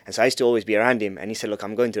more. And so I used to always be around him, and he said, "Look,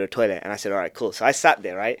 I'm going to the toilet." And I said, "All right, cool." So I sat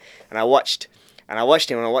there, right, and I watched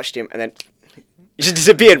him, and then he just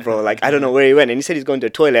disappeared, bro. Like, I don't know where he went. And he said he's going to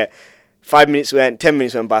the toilet. 5 minutes went, 10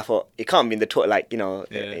 minutes went by. I thought, he can't be in the toilet, like,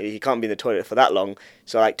 he can't be in the toilet for that long.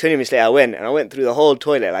 So, like, 20 minutes later, I went through the whole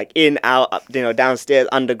toilet, like, in, out, up, downstairs,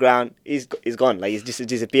 underground. He's gone. Like, he's just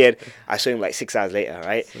disappeared. I saw him, like, 6 hours later,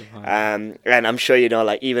 right? And I'm sure,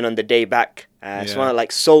 like, even on the day back, someone,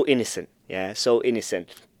 like, so innocent. Yeah, so innocent.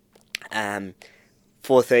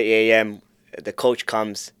 4:30 a.m., the coach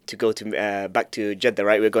comes to go to back to Jeddah,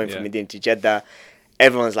 right? We're going from Medina to Jeddah.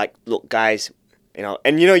 Everyone's like, "Look, guys,"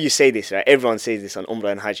 and you say this, right? Everyone says this on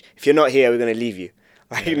Umrah and Hajj. "If you're not here, we're going to leave you."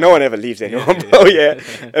 Like, no one ever leaves anyone, bro.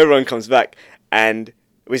 Everyone comes back. And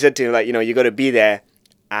we said to him, like, you got to be there.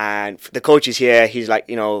 And the coach is here. He's like,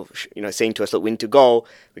 saying to us, "Look, we need to go.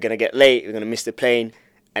 We're going to get late. We're going to miss the plane."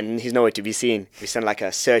 And he's nowhere to be seen. We sent like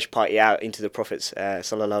a search party out into the Prophet's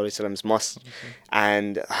sallallahu alaihi wasallam's mosque,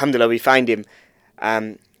 and alhamdulillah we find him.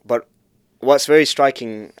 But what's very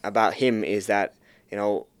striking about him is that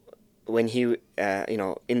when he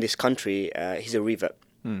in this country, he's a revert,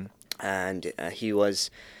 and he was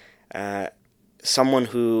someone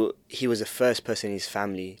who he was the first person in his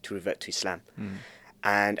family to revert to Islam,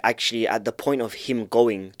 and actually at the point of him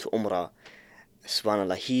going to Umrah,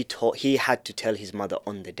 subhanallah, he had to tell his mother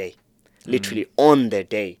on the day, literally on the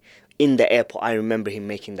day, in the airport. I remember him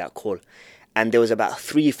making that call, and there was about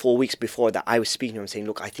 3-4 weeks before that I was speaking to him saying,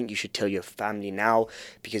 "Look, I think you should tell your family now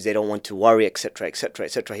because they don't want to worry, etc., etc.,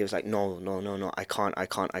 etc." He was like, no, I can't,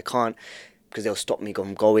 because they'll stop me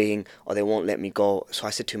from going or they won't let me go. So I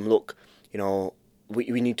said to him, "Look,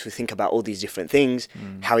 we need to think about all these different things.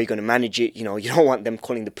 How are you going to manage it? You know, you don't want them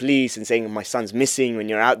calling the police and saying my son's missing when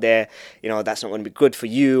you're out there. You know, that's not going to be good for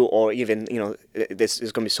you, or even, you know, there's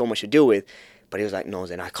going to be so much to deal with. But he was like, no,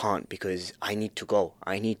 Zain, I can't, because I need to go.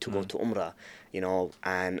 I need to go to Umrah, you know,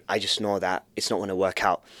 and I just know that it's not going to work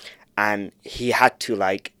out. And he had to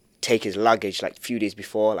like take his luggage like a few days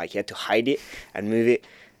before, like he had to hide it and move it.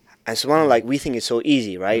 And so like we think it's so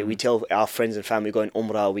easy, right? We tell our friends and family, we go in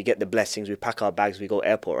Umrah, we get the blessings, we pack our bags, we go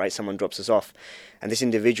airport, right? Someone drops us off. And this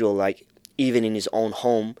individual, like, even in his own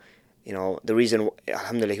home, you know, the reason,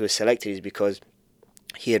 alhamdulillah, he was selected is because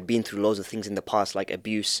he had been through loads of things in the past, like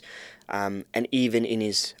abuse. And even in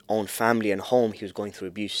his own family and home, he was going through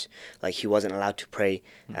abuse. Like, he wasn't allowed to pray.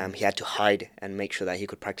 He had to hide and make sure that he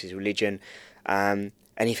could practice religion. And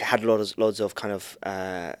he had loads of kind of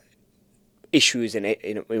issues when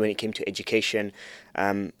it came to education,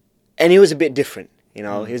 and he was a bit different, you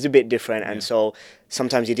know. He was a bit different, and so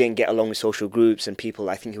sometimes he didn't get along with social groups and people.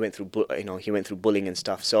 I think he went through bullying and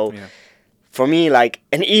stuff. So for me, like,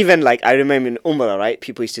 and even like I remember in Umrah, right,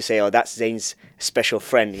 people used to say, oh, that's Zain's special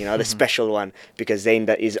friend, you know, the special one, because Zain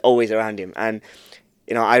that is always around him. And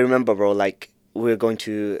you know, I remember, bro, like, we were going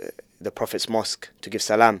to the Prophet's mosque to give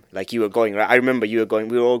salam, like you were going, right? I remember you were going,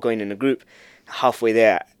 we were all going in a group. Halfway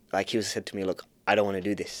there, like, he said to me, look, I don't want to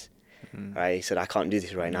do this, right? He said, I can't do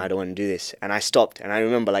this right now. I don't want to do this. And I stopped. And I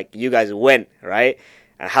remember, like, you guys went, right?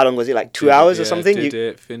 And how long was it? Like 2 hours or something? Did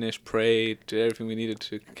it, finished, prayed, did everything we needed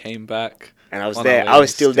to, came back. And I was there. I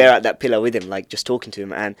was still there at that pillar with him, like, just talking to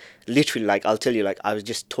him. And literally, like, I'll tell you, like, I was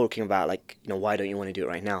just talking about, like, you know, why don't you want to do it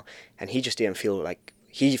right now? And he just didn't feel like,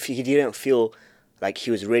 he didn't feel like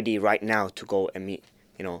he was ready right now to go and meet,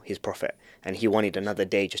 you know, his Prophet. And he wanted another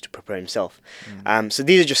day just to prepare himself. So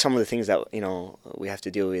these are just some of the things that, you know, we have to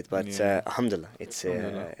deal with. But alhamdulillah, it's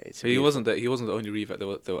he wasn't the only revert. There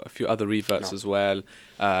were a few other reverts as well.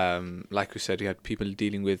 Like we said, you had people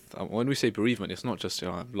dealing with, when we say bereavement, it's not just, you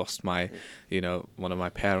know, I've lost my, you know, one of my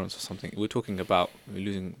parents or something. We're talking about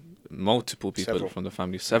losing multiple people from the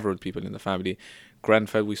family, several people in the family.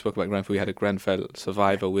 Grenfell, we spoke about Grenfell. We had a Grenfell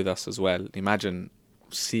survivor with us as well. Imagine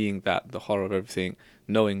seeing that, the horror of everything,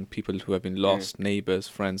 knowing people who have been lost, neighbors,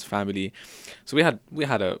 friends, family. So we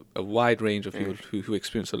had a wide range of people who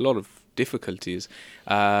experienced a lot of difficulties.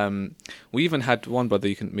 We even had one brother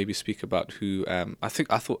you can maybe speak about who I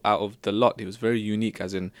thought out of the lot, he was very unique,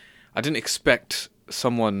 as in I didn't expect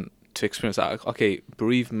someone to experience that. Okay,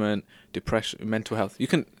 bereavement, depression, mental health. You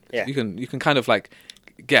can kind of like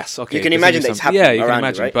guess. Okay, you can imagine that it's happening. Yeah, you can You,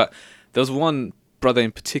 imagine. right? But there was one brother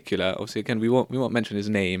in particular, obviously, again, we won't mention his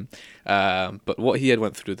name, but what he had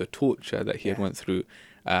went through, the torture that he had went through,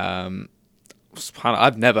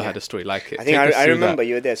 I've never had a story like it. I think I remember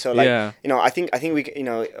you were there. So, like, you know, I think we, you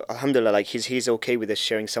know, alhamdulillah, like he's okay with us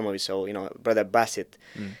sharing some of it. So, you know, brother Basit,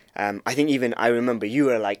 I think even I remember you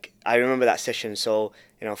were like, I remember that session. So,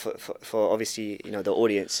 you know, for obviously, you know, the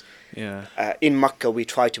audience. In Makkah, we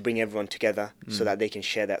try to bring everyone together so that they can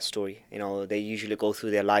share that story. You know, they usually go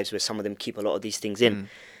through their lives where some of them keep a lot of these things in.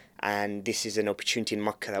 And this is an opportunity in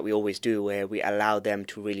Makkah that we always do, where we allow them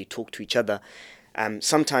to really talk to each other.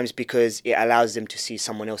 Sometimes because it allows them to see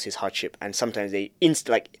someone else's hardship, and sometimes they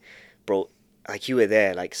like, bro, like you were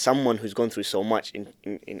there, like someone who's gone through so much in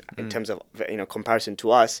terms of, you know, comparison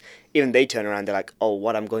to us, even they turn around, they're like, oh,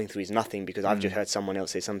 what I'm going through is nothing because I've just heard someone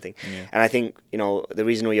else say something. And I think, you know, the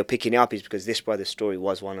reason why you're picking it up is because this brother's story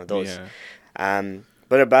was one of those.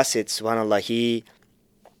 Brother Basit, subhanAllah,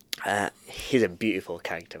 he's a beautiful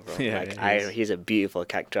character, bro. He's a beautiful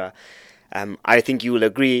character. I think you will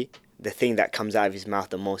agree, the thing that comes out of his mouth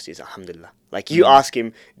the most is alhamdulillah. Like, you ask him,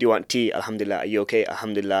 do you want tea? Alhamdulillah. Are you okay?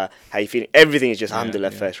 Alhamdulillah. How you feeling? Everything is just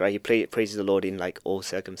alhamdulillah first, right? He praises the Lord in like all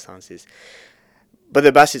circumstances. But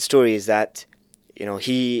the Basit story is that, you know,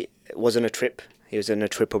 he was on a trip. He was on a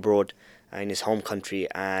trip abroad in his home country,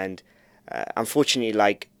 and unfortunately,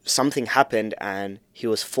 like, something happened and he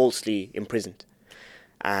was falsely imprisoned.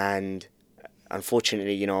 And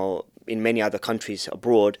unfortunately, you know, in many other countries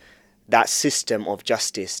abroad, that system of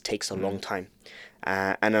justice takes a long time.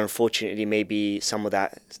 And unfortunately, maybe some of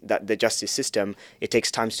that the justice system, it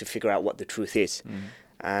takes time to figure out what the truth is.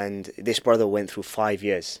 And this brother went through 5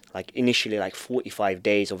 years, like initially like 45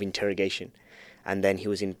 days of interrogation. And then he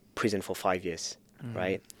was in prison for 5 years,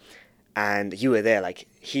 right? And you were there, like,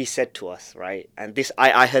 he said to us, right? And this,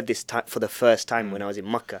 I heard this for the first time when I was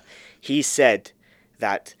in Makkah. He said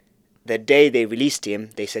that the day they released him,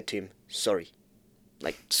 they said to him, sorry.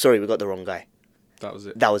 Like, sorry, we got the wrong guy. That was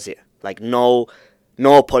it. That was it. Like, no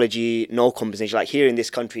apology, no compensation. Like, here in this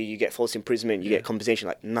country, you get false imprisonment, you get compensation,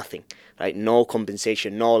 like nothing. Right? No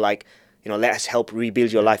compensation, no, like, let us help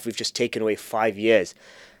rebuild your life. We've just taken away 5 years.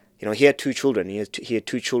 He had 2 children. He had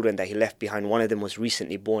 2 children that he left behind. One of them was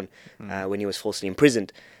recently born when he was falsely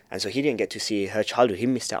imprisoned. And so he didn't get to see her childhood. He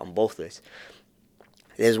missed out on both of this.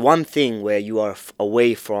 There's one thing where you are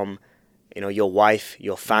away from, your wife,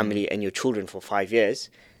 your family, and your children for 5 years.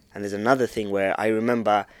 And there's another thing where do you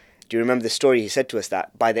remember the story? He said to us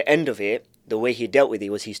that by the end of it, the way he dealt with it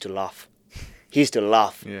was he used to laugh. He used to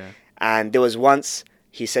laugh. Yeah. And there was once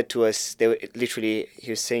he said to us, he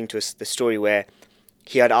was saying to us the story where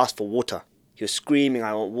he had asked for water. He was screaming,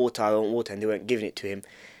 I want water, and they weren't giving it to him.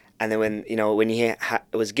 And then when he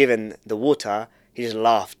was given the water, he just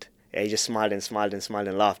laughed. Yeah, he just smiled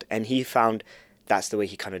and laughed. And he found that's the way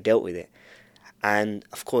he kind of dealt with it. And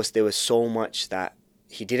of course, there was so much that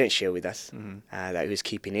he didn't share with us, that he was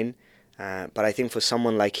keeping in. But I think for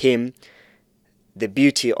someone like him, the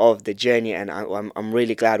beauty of the journey, and I'm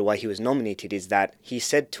really glad why he was nominated, is that he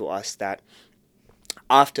said to us that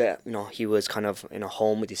after he was kind of in a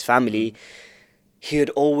home with his family, he had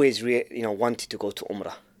always wanted to go to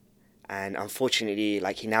Umrah. And unfortunately,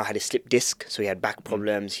 he now had a slip disc, so he had back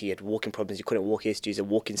problems, he had walking problems, he couldn't walk, he used to use a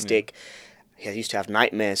walking stick, he used to have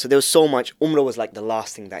nightmares. So there was so much. Umrah was the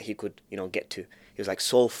last thing that he could get to. It was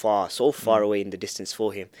so far away in the distance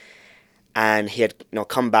for him. And he had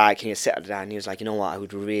come back and he had settled down and he was like, I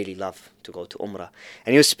would really love to go to Umrah.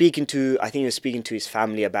 And he was speaking to his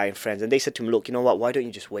family about it, friends, and they said to him, look, why don't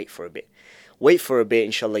you just wait for a bit? Wait for a bit,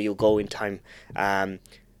 inshallah, you'll go in time.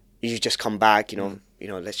 You just come back,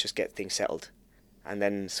 let's just get things settled. And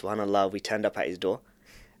then, subhanAllah, we turned up at his door.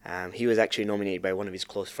 He was actually nominated by one of his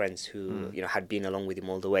close friends who, had been along with him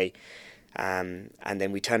all the way. And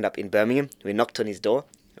then we turned up in Birmingham. We knocked on his door.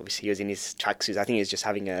 Obviously, he was in his tracksuits. I think he was just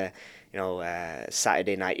having a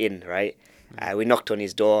Saturday night in, right? We knocked on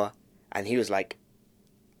his door, and he was like,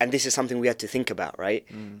 and this is something we had to think about, right?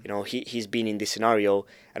 He's been in this scenario,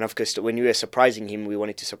 and of course, when we were surprising him, we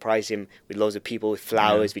wanted to surprise him with loads of people, with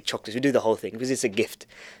flowers, with chocolates. We do the whole thing because it's a gift,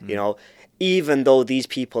 Even though these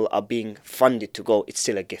people are being funded to go, it's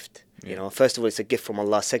still a gift. First of all, it's a gift from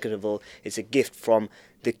Allah. Second of all, it's a gift from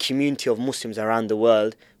the community of Muslims around the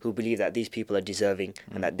world who believe that these people are deserving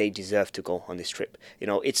and that they deserve to go on this trip.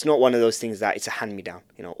 It's not one of those things that it's a hand-me-down.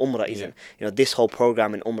 Umrah isn't. This whole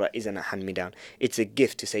program in Umrah isn't a hand-me-down. It's a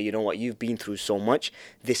gift to say, you've been through so much.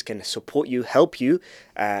 This can support you, help you,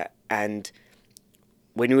 and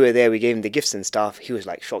when we were there, we gave him the gifts and stuff. He was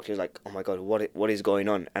shocked. He was like, oh my God, what is going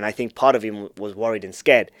on? And I think part of him was worried and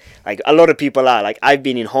scared. A lot of people are. I've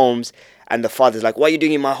been in homes and the father's like, what are you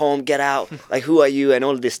doing in my home? Get out. Who are you? And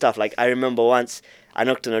all of this stuff. I remember once I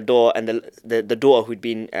knocked on a door and the daughter who'd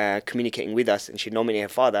been communicating with us and she nominated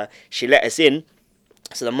her father, she let us in.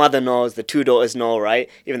 So the mother knows, the 2 daughters know, right?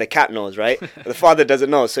 Even the cat knows, right? But the father doesn't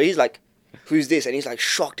know. So he's like, who's this? And he's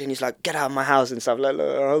shocked and he's like, get out of my house and stuff.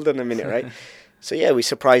 Hold on a minute, right? So yeah, we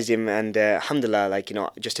surprised him, and alhamdulillah,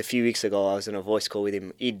 just a few weeks ago, I was on a voice call with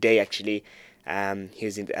him, Eid day actually. He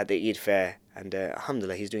was at the Eid fair, and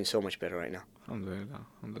alhamdulillah, he's doing so much better right now.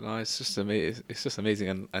 Alhamdulillah, it's just amazing. It's just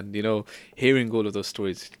amazing, and hearing all of those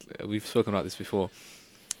stories, we've spoken about this before.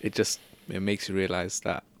 It makes you realize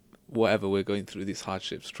that whatever we're going through, these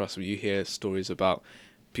hardships, trust me, you hear stories about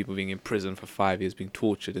people being in prison for 5 years, being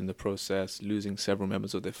tortured in the process, losing several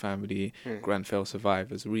members of their family, Grenfell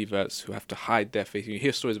survivors, reverts who have to hide their faith. You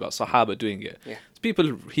hear stories about Sahaba doing it. Yeah. There's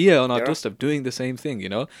people here on our doorstep doing the same thing,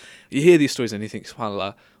 You hear these stories and you think,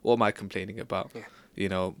 subhanAllah, what am I complaining about?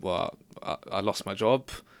 Yeah. Well, I lost my job,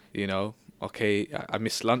 okay, I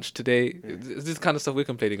missed lunch today. This kind of stuff we're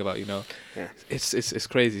complaining about, Yeah. It's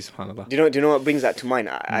crazy, subhanAllah. Do you know what brings that to mind?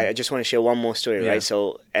 I just want to share one more story, right?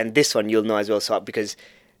 So, and this one you'll know as well, so because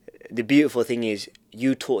the beautiful thing is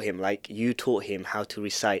you taught him how to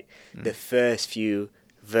recite the first few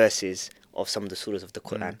verses of some of the surahs of the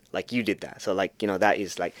Quran. You did that. So that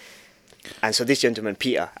is and so this gentleman,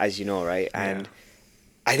 Peter, as you know, right? And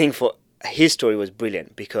I think his story was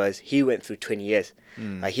brilliant because he went through 20 years.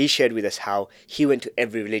 He shared with us how he went to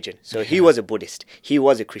every religion. So he was a Buddhist, he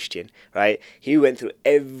was a Christian, right? He went through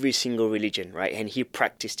every single religion, right? And he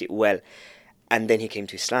practiced it well. And then he came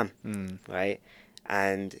to Islam, right?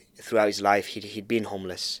 And throughout his life, he'd been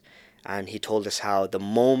homeless. And he told us how the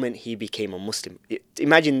moment he became a Muslim,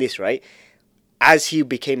 imagine this, right? As he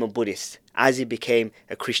became a Buddhist, as he became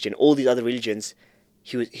a Christian, all these other religions,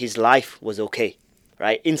 his life was okay,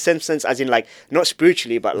 right? In some sense, as in not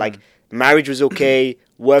spiritually, but marriage was okay,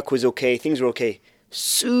 work was okay, things were okay.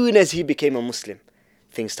 Soon as he became a Muslim,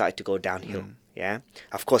 things started to go downhill, yeah?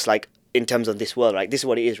 Of course, in terms of this world, right? This is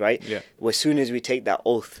what it is, right? Yeah. As soon as we take that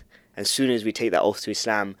oath, and soon as we take that oath to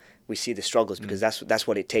Islam, we see the struggles because that's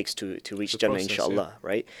what it takes to reach Jannah, inshallah,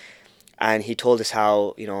 right? And he told us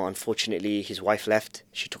how, unfortunately his wife left.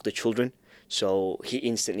 She took the children. So he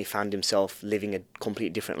instantly found himself living a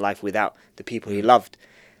completely different life without the people he loved.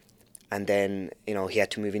 And then, he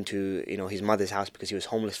had to move into, his mother's house because he was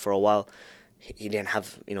homeless for a while. He didn't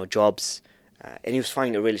have, jobs. And he was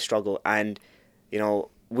finding it really struggle. And,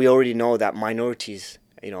 we already know that minorities,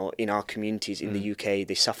 in our communities in the UK,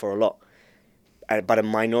 they suffer a lot. But a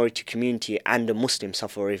minority community and a Muslim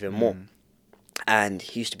suffer even more. And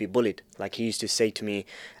he used to be bullied. Like, he used to say to me,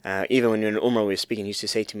 even when we were in Umrah we were speaking, he used to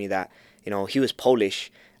say to me that, he was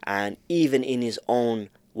Polish, and even in his own,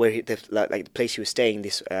 the place he was staying,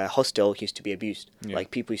 this hostel, he used to be abused. Yeah.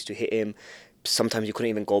 Like, people used to hit him. Sometimes he couldn't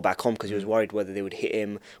even go back home because he was worried whether they would hit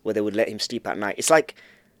him, whether they would let him sleep at night. It's like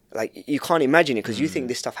you can't imagine it, because you think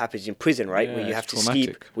this stuff happens in prison, right? Yeah, where you have to traumatic.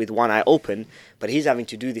 sleep with one eye open, but he's having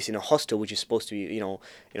to do this in a hostel, which is supposed to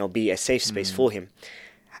be, be a safe space for him.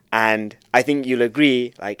 And I think you'll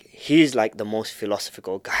agree, like, he's like the most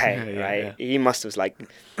philosophical guy, right? Yeah. He must have, like,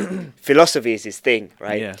 philosophy is his thing,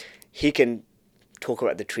 right? Yeah. He can talk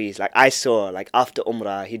about the trees. Like, I saw, like, after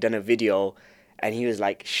Umrah, he'd done a video, and he was,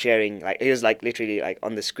 like, sharing, like, he was, like, literally, like,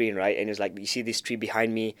 on the screen, right? And he was like, you see this tree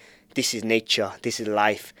behind me? This is nature. This is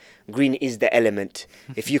life. Green is the element.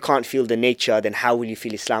 If you can't feel the nature, then how will you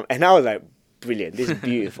feel Islam? And I was like, brilliant. This is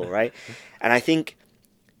beautiful, right? And I think,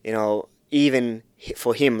 even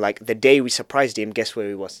for him, like, the day we surprised him, guess where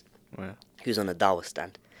he was? Where? He was on a dawah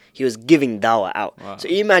stand. He was giving dawah out. Wow. So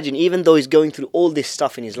imagine, even though he's going through all this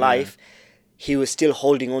stuff in his life, he was still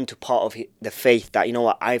holding on to part of the faith that,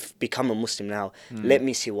 I've become a Muslim now. Let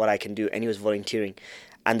me see what I can do. And he was volunteering.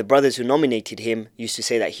 And the brothers who nominated him used to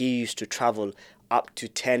say that he used to travel up to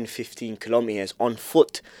 10, 15 kilometers on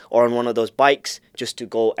foot or on one of those bikes just to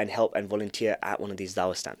go and help and volunteer at one of these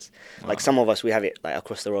dawah stands. Wow. Like, some of us, we have it like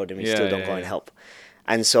across the road, and we still don't go and help.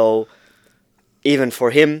 And so even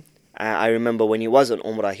for him, I remember when he was on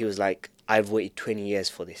Umrah, he was like, I've waited 20 years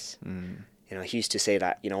for this. He used to say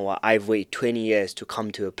that, I've waited 20 years to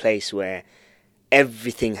come to a place where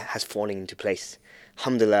everything has fallen into place.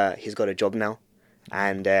 Alhamdulillah, he's got a job now.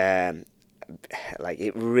 And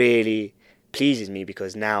it really pleases me,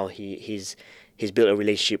 because now he's built a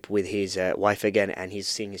relationship with his wife again, and he's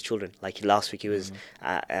seeing his children. Like, last week he was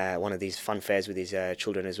at one of these fun fairs with his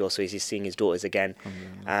children as well, so he's seeing his daughters again.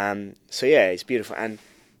 So yeah, it's beautiful, and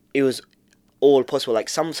it was all possible. Like,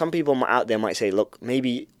 some people out there might say, look,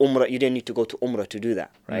 maybe Umrah, you didn't need to go to Umrah to do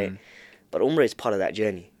that, right? But Umrah is part of that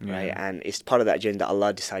journey, right? And it's part of that journey that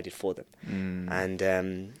Allah decided for them.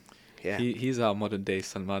 And yeah. He's our modern day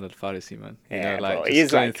Salman al-Farisi, man. He's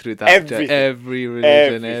going like through that. Every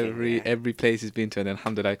religion, every place he's been to, and then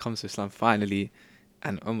alhamdulillah, comes to Islam finally,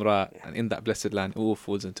 and Umrah, and in that blessed land, it all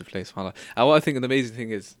falls into place. And what I think the amazing thing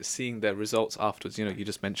is seeing the results afterwards. You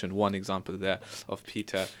just mentioned one example there of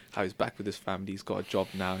Peter, how he's back with his family, he's got a job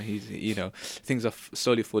now, and he's, things are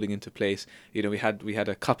slowly falling into place. We had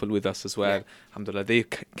a couple with us as well. Alhamdulillah, they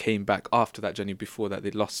came back after that journey. Before that, they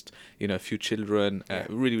lost, a few children. Really,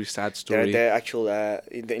 really sad story. Their actual,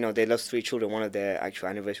 they lost 3 children. One of their actual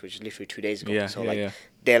anniversary, which is literally 2 days ago.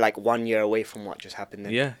 They're like 1 year away from what just happened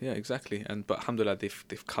then. Yeah, exactly. But alhamdulillah,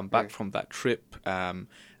 they've come back from that trip, and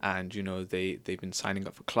they've been signing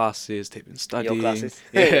up for classes, they've been studying. Your classes.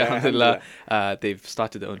 Alhamdulillah. They've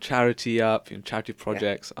started their own charity charity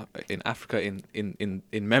projects in Africa in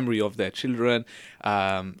memory of their children,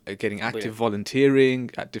 getting active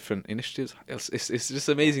volunteering at different initiatives. It's just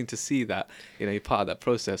amazing to see that you're part of that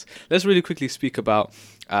process. Let's really quickly speak about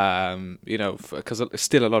because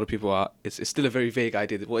still a lot of people it's still a very vague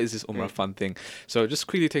idea. What is this Umrah fund thing? So just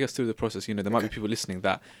quickly take us through the process. There might be people listening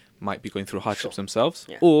that might be going through hardships themselves,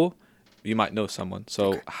 or you might know someone.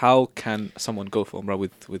 So how can someone go for Umrah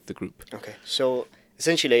with the group? Okay, so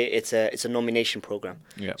essentially it's a nomination program.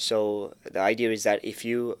 Yeah. So the idea is that if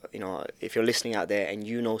you're listening out there and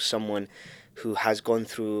you know someone who has gone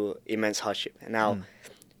through immense hardship, and now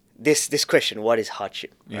this question, what is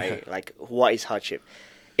hardship, right? Like, what is hardship?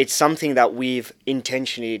 It's something that we've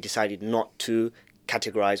intentionally decided not to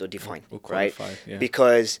categorize or define, or qualify, right?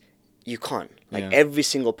 Because you can't. Every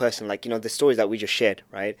single person, the stories that we just shared,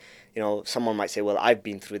 right? Someone might say, well, I've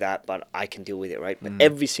been through that, but I can deal with it, right? But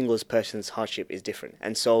every single person's hardship is different.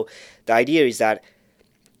 And so the idea is that,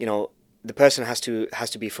 the person has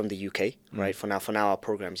to be from the UK, right? For now, our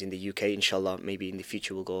program's in the UK. Inshallah, maybe in the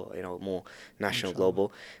future we'll go, more national,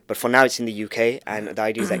 global. But for now, it's in the UK. And the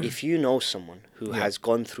idea is that if you know someone who has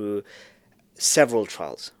gone through several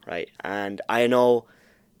trials, right? And I know,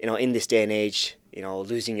 in this day and age,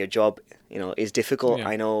 losing your job, is difficult.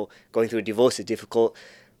 I know going through a divorce is difficult.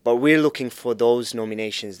 But we're looking for those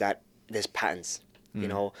nominations that there's patterns.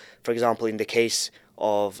 For example, in the case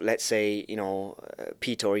of, let's say,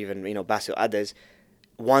 Peter or even, Basil, others,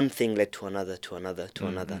 one thing led to another, to another, to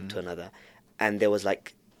another, to another. And there was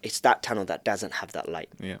like, it's that tunnel that doesn't have that light.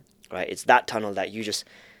 Yeah. Right? It's that tunnel that you just,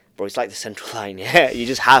 bro, it's like the central line. Yeah. You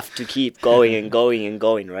just have to keep going and going and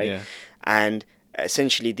going, right? Yeah. And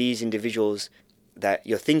essentially these individuals that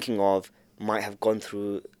you're thinking of might have gone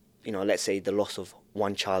through, let's say the loss of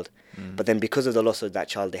one child. But then because of the loss of that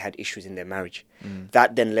child, they had issues in their marriage.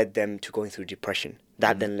 That then led them to going through depression.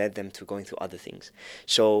 That then led them to going through other things.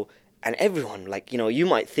 So, and everyone, like, you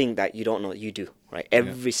might think that you don't know, you do, right?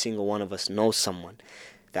 Every single one of us knows someone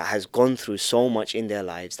that has gone through so much in their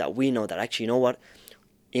lives that we know that actually, you know what?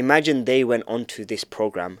 Imagine they went onto this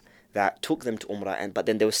program that took them to Umrah, but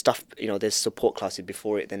then there was stuff, there's support classes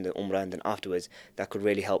before it, then the Umrah, and then afterwards that could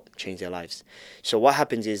really help change their lives. So what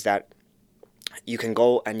happens is that you can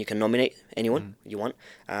go and you can nominate anyone you want,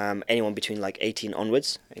 anyone between like 18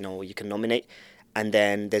 onwards, you can nominate. And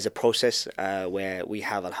then there's a process where we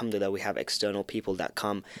have, alhamdulillah, we have external people that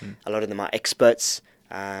come. A lot of them are experts,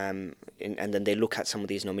 and then they look at some of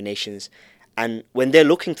these nominations. And when they're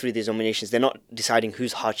looking through these nominations, they're not deciding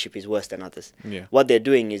whose hardship is worse than others. Yeah. What they're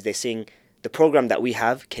doing is they're seeing the program that we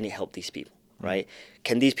have, can it help these people, right?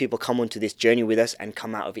 Can these people come onto this journey with us and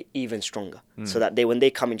come out of it even stronger? So that when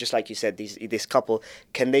they come in, just like you said, this couple,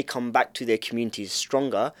 can they come back to their communities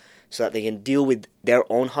stronger so that they can deal with their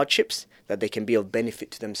own hardships, that they can be of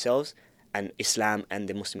benefit to themselves and Islam and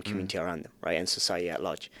the Muslim community around them, right? And society at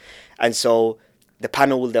large. And so the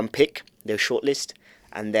panel will then pick their shortlist.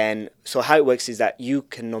 And then, so how it works is that you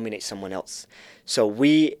can nominate someone else. So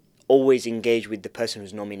we always engage with the person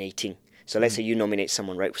who's nominating. So let's say you nominate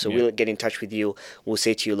someone, right? So we'll get in touch with you. We'll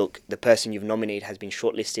say to you, look, the person you've nominated has been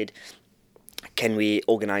shortlisted. Can we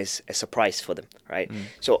organize a surprise for them, right?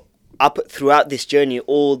 So up throughout this journey,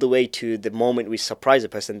 all the way to the moment we surprise the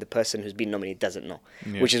person who's been nominated doesn't know.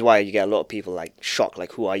 Which is why you get a lot of people like shocked,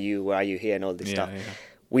 like, who are you? Where are you here? And all this stuff. Yeah.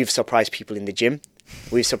 We've surprised people in the gym.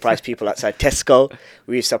 We've surprised people outside Tesco.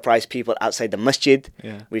 We've surprised people outside the masjid.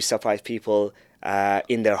 Yeah. We've surprised people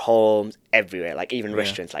in their homes, everywhere, like even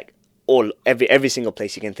restaurants, like every single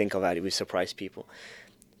place you can think about it. We've surprised people.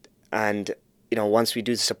 And, once we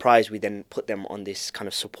do the surprise, we then put them on this kind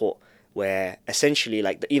of support where essentially,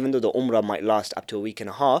 like, even though the Umrah might last up to a week and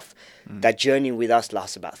a half, that journey with us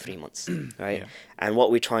lasts about 3 months, right? Yeah. And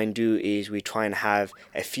what we try and do is we try and have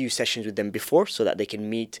a few sessions with them before so that they can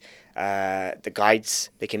meet the guides,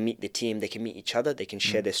 they can meet the team, they can meet each other, they can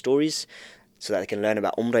share their stories so that they can learn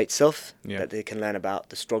about Umrah itself, that they can learn about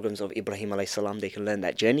the struggles of Ibrahim alayhi salam, they can learn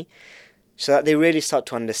that journey, so that they really start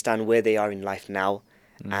to understand where they are in life now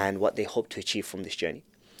and what they hope to achieve from this journey.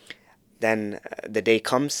 Then the day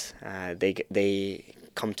comes, they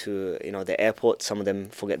come to the airport. Some of them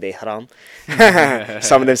forget their ihram.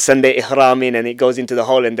 Some of them send their ihram in and it goes into the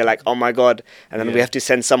hole and they're like, oh my God. And then we have to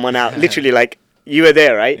send someone out. Literally, like, you were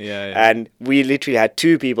there, right? Yeah. And we literally had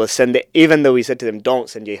 2 people send it, even though we said to them, don't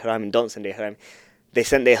send your ihram in, don't send your ihram. They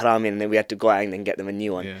sent their ihram in and then we had to go out and then get them a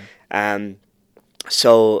new one. Yeah.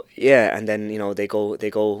 So yeah, and then they go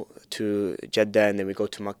to Jeddah and then we go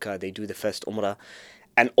to Makkah. They do the first Umrah.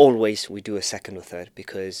 And always we do a second or third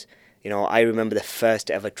because, I remember the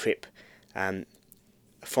first ever trip.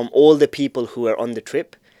 From all the people who were on the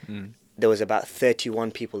trip, there was about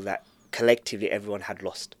 31 people that collectively everyone had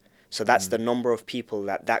lost. So that's the number of people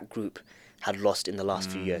that group had lost in the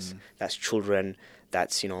last few years. That's children,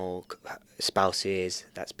 that's, spouses,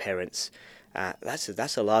 that's parents.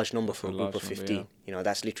 That's a large number for a group of 15.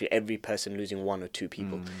 That's literally every person losing 1 or 2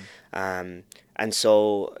 people. And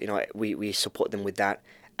so, we support them with that.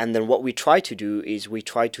 And then what we try to do is we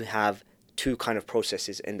try to have 2 kind of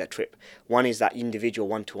processes in that trip. One is that individual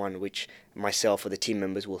one-to-one, which myself or the team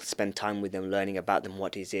members will spend time with them, learning about them,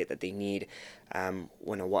 what is it that they need,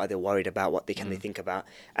 what are they worried about, what they think about.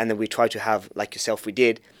 And then we try to have, like yourself we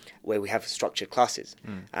did, where we have structured classes.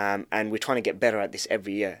 And we're trying to get better at this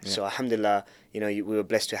every year. Yeah. So alhamdulillah, we were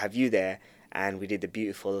blessed to have you there. And we did the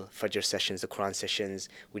beautiful Fajr sessions, the Quran sessions.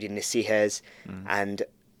 We did Nasihas. And,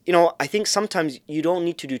 I think sometimes you don't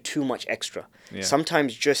need to do too much extra. Yeah.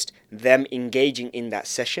 Sometimes just them engaging in that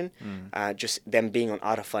session, just them being on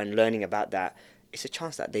Arafah and learning about that, it's a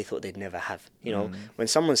chance that they thought they'd never have. When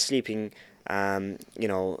someone's sleeping,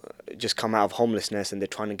 just come out of homelessness and they're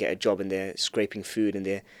trying to get a job and they're scraping food and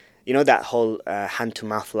they're, that whole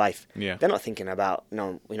hand-to-mouth life. Yeah. They're not thinking about,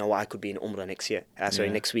 what I could be in Umrah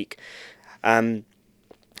next week. And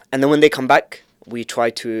then when they come back, we try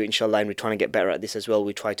to, inshallah, and we're trying to get better at this as well,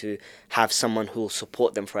 we try to have someone who will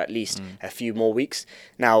support them for at least a few more weeks.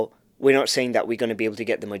 Now, we're not saying that we're going to be able to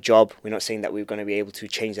get them a job. We're not saying that we're going to be able to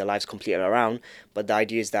change their lives completely around. But the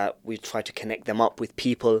idea is that we try to connect them up with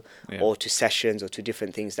people or to sessions or to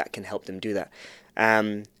different things that can help them do that.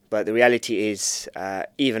 But the reality is,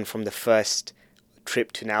 even from the first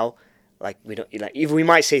trip to now, like we don't like. Even we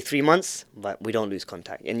might say 3 months, but we don't lose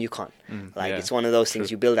contact, and you can't. It's one of those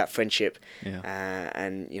things. You build that friendship,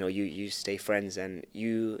 and you stay friends, and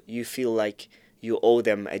you feel like you owe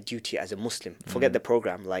them a duty as a Muslim. Forget the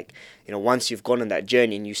program. Like, once you've gone on that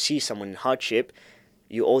journey and you see someone in hardship,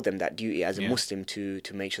 you owe them that duty as a Muslim to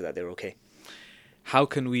make sure that they're okay. How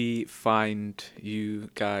can we find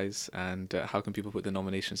you guys, and how can people put the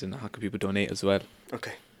nominations in? How can people donate as well?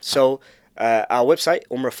 Okay, so our website,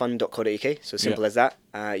 umrahfund.co.uk, so simple as that.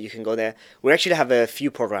 You can go there. We actually have a few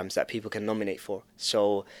programs that people can nominate for.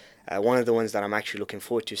 So one of the ones that I'm actually looking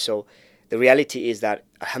forward to. So the reality is that,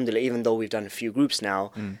 alhamdulillah, even though we've done a few groups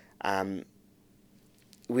now,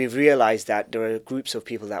 we've realized that there are groups of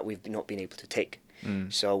people that we've not been able to take.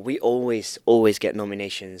 So we always get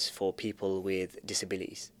nominations for people with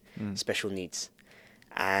disabilities, special needs.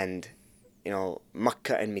 And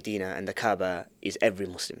Makkah and Medina and the Kaaba is every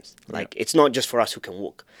Muslim's. Like, it's not just for us who can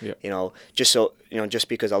walk. Just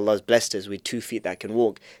because Allah has blessed us with 2 feet that can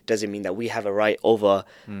walk doesn't mean that we have a right over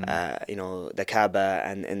the Kaaba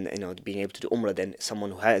and being able to do Umrah than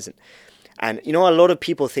someone who hasn't. And a lot of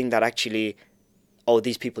people think that actually,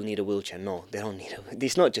 these people need a wheelchair. No, they don't need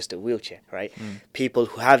it's not just a wheelchair, right? People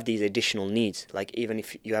who have these additional needs, like even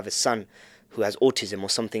if you have a son who has autism or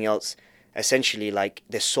something else, essentially, like,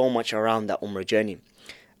 there's so much around that Umrah journey.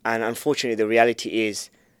 And unfortunately, the reality is,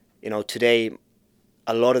 today,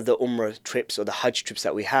 a lot of the Umrah trips or the Hajj trips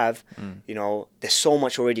that we have, there's so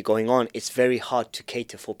much already going on. It's very hard to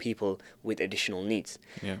cater for people with additional needs.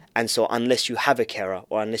 And so unless you have a carer,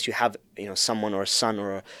 or unless you have, someone or a son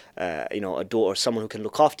or a daughter or someone who can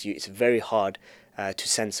look after you, it's very hard to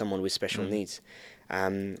send someone with special needs.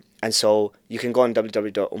 And so you can go on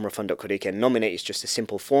www.umrahfund.co.uk and nominate. It's just a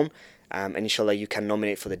simple form. And inshallah, you can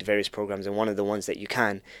nominate for the various programs. And one of the ones that you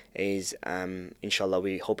can is, inshallah,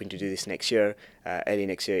 we're hoping to do this next year, early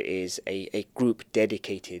next year, is a group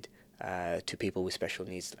dedicated to people with special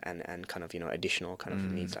needs and kind of, additional kind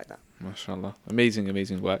of needs like that. MashaAllah.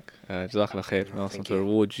 Amazing work. Jazakallah khair. I want to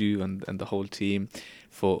reward you and the whole team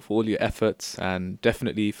for all your efforts, and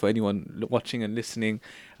definitely for anyone watching and listening,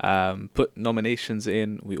 put nominations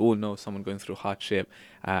in. We all know someone going through hardship,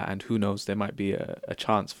 and who knows, there might be a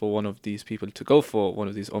chance for one of these people to go for one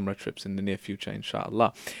of these Umrah trips in the near future,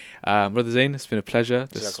 inshallah. Brother Zain, it's been a pleasure.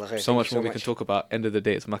 There's so much more we can talk about. End of the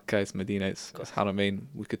day, it's Makkah, it's Medina, it's Haramain.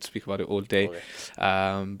 We could speak about it all day.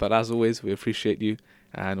 But as always, we appreciate you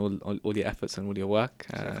and all your efforts and all your work.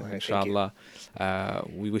 Inshallah,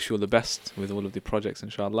 we wish you all the best with all of the projects,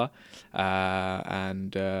 inshallah.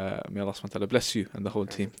 And may Allah subhanahu wa ta'ala bless you and the whole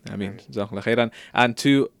team. Ameen. Jazakallah khairan. And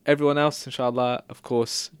to everyone else, inshallah, of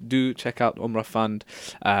course, do check out Umrah Fund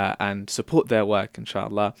and support their work,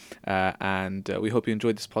 inshallah. And we hope you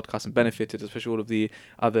enjoyed this podcast and benefited, especially all of the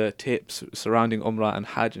other tips surrounding Umrah and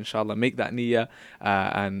Hajj, inshallah. Make that niyyah,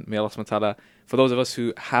 and may Allah subhanahu wa ta'ala, for those of us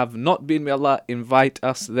who have not been, may Allah invite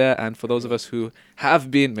us there. And for those of us who have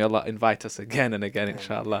been, may Allah invite us again and again,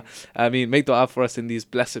 inshallah. Make dua for us in these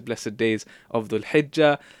blessed days of Dhul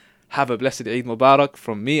Hijjah. Have a blessed Eid Mubarak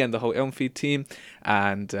from me and the whole Elmfeed team.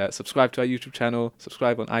 And subscribe to our YouTube channel,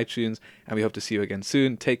 subscribe on iTunes. And we hope to see you again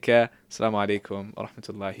soon. Take care. Assalamu alaikum wa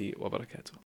rahmatullahi wa barakatuh.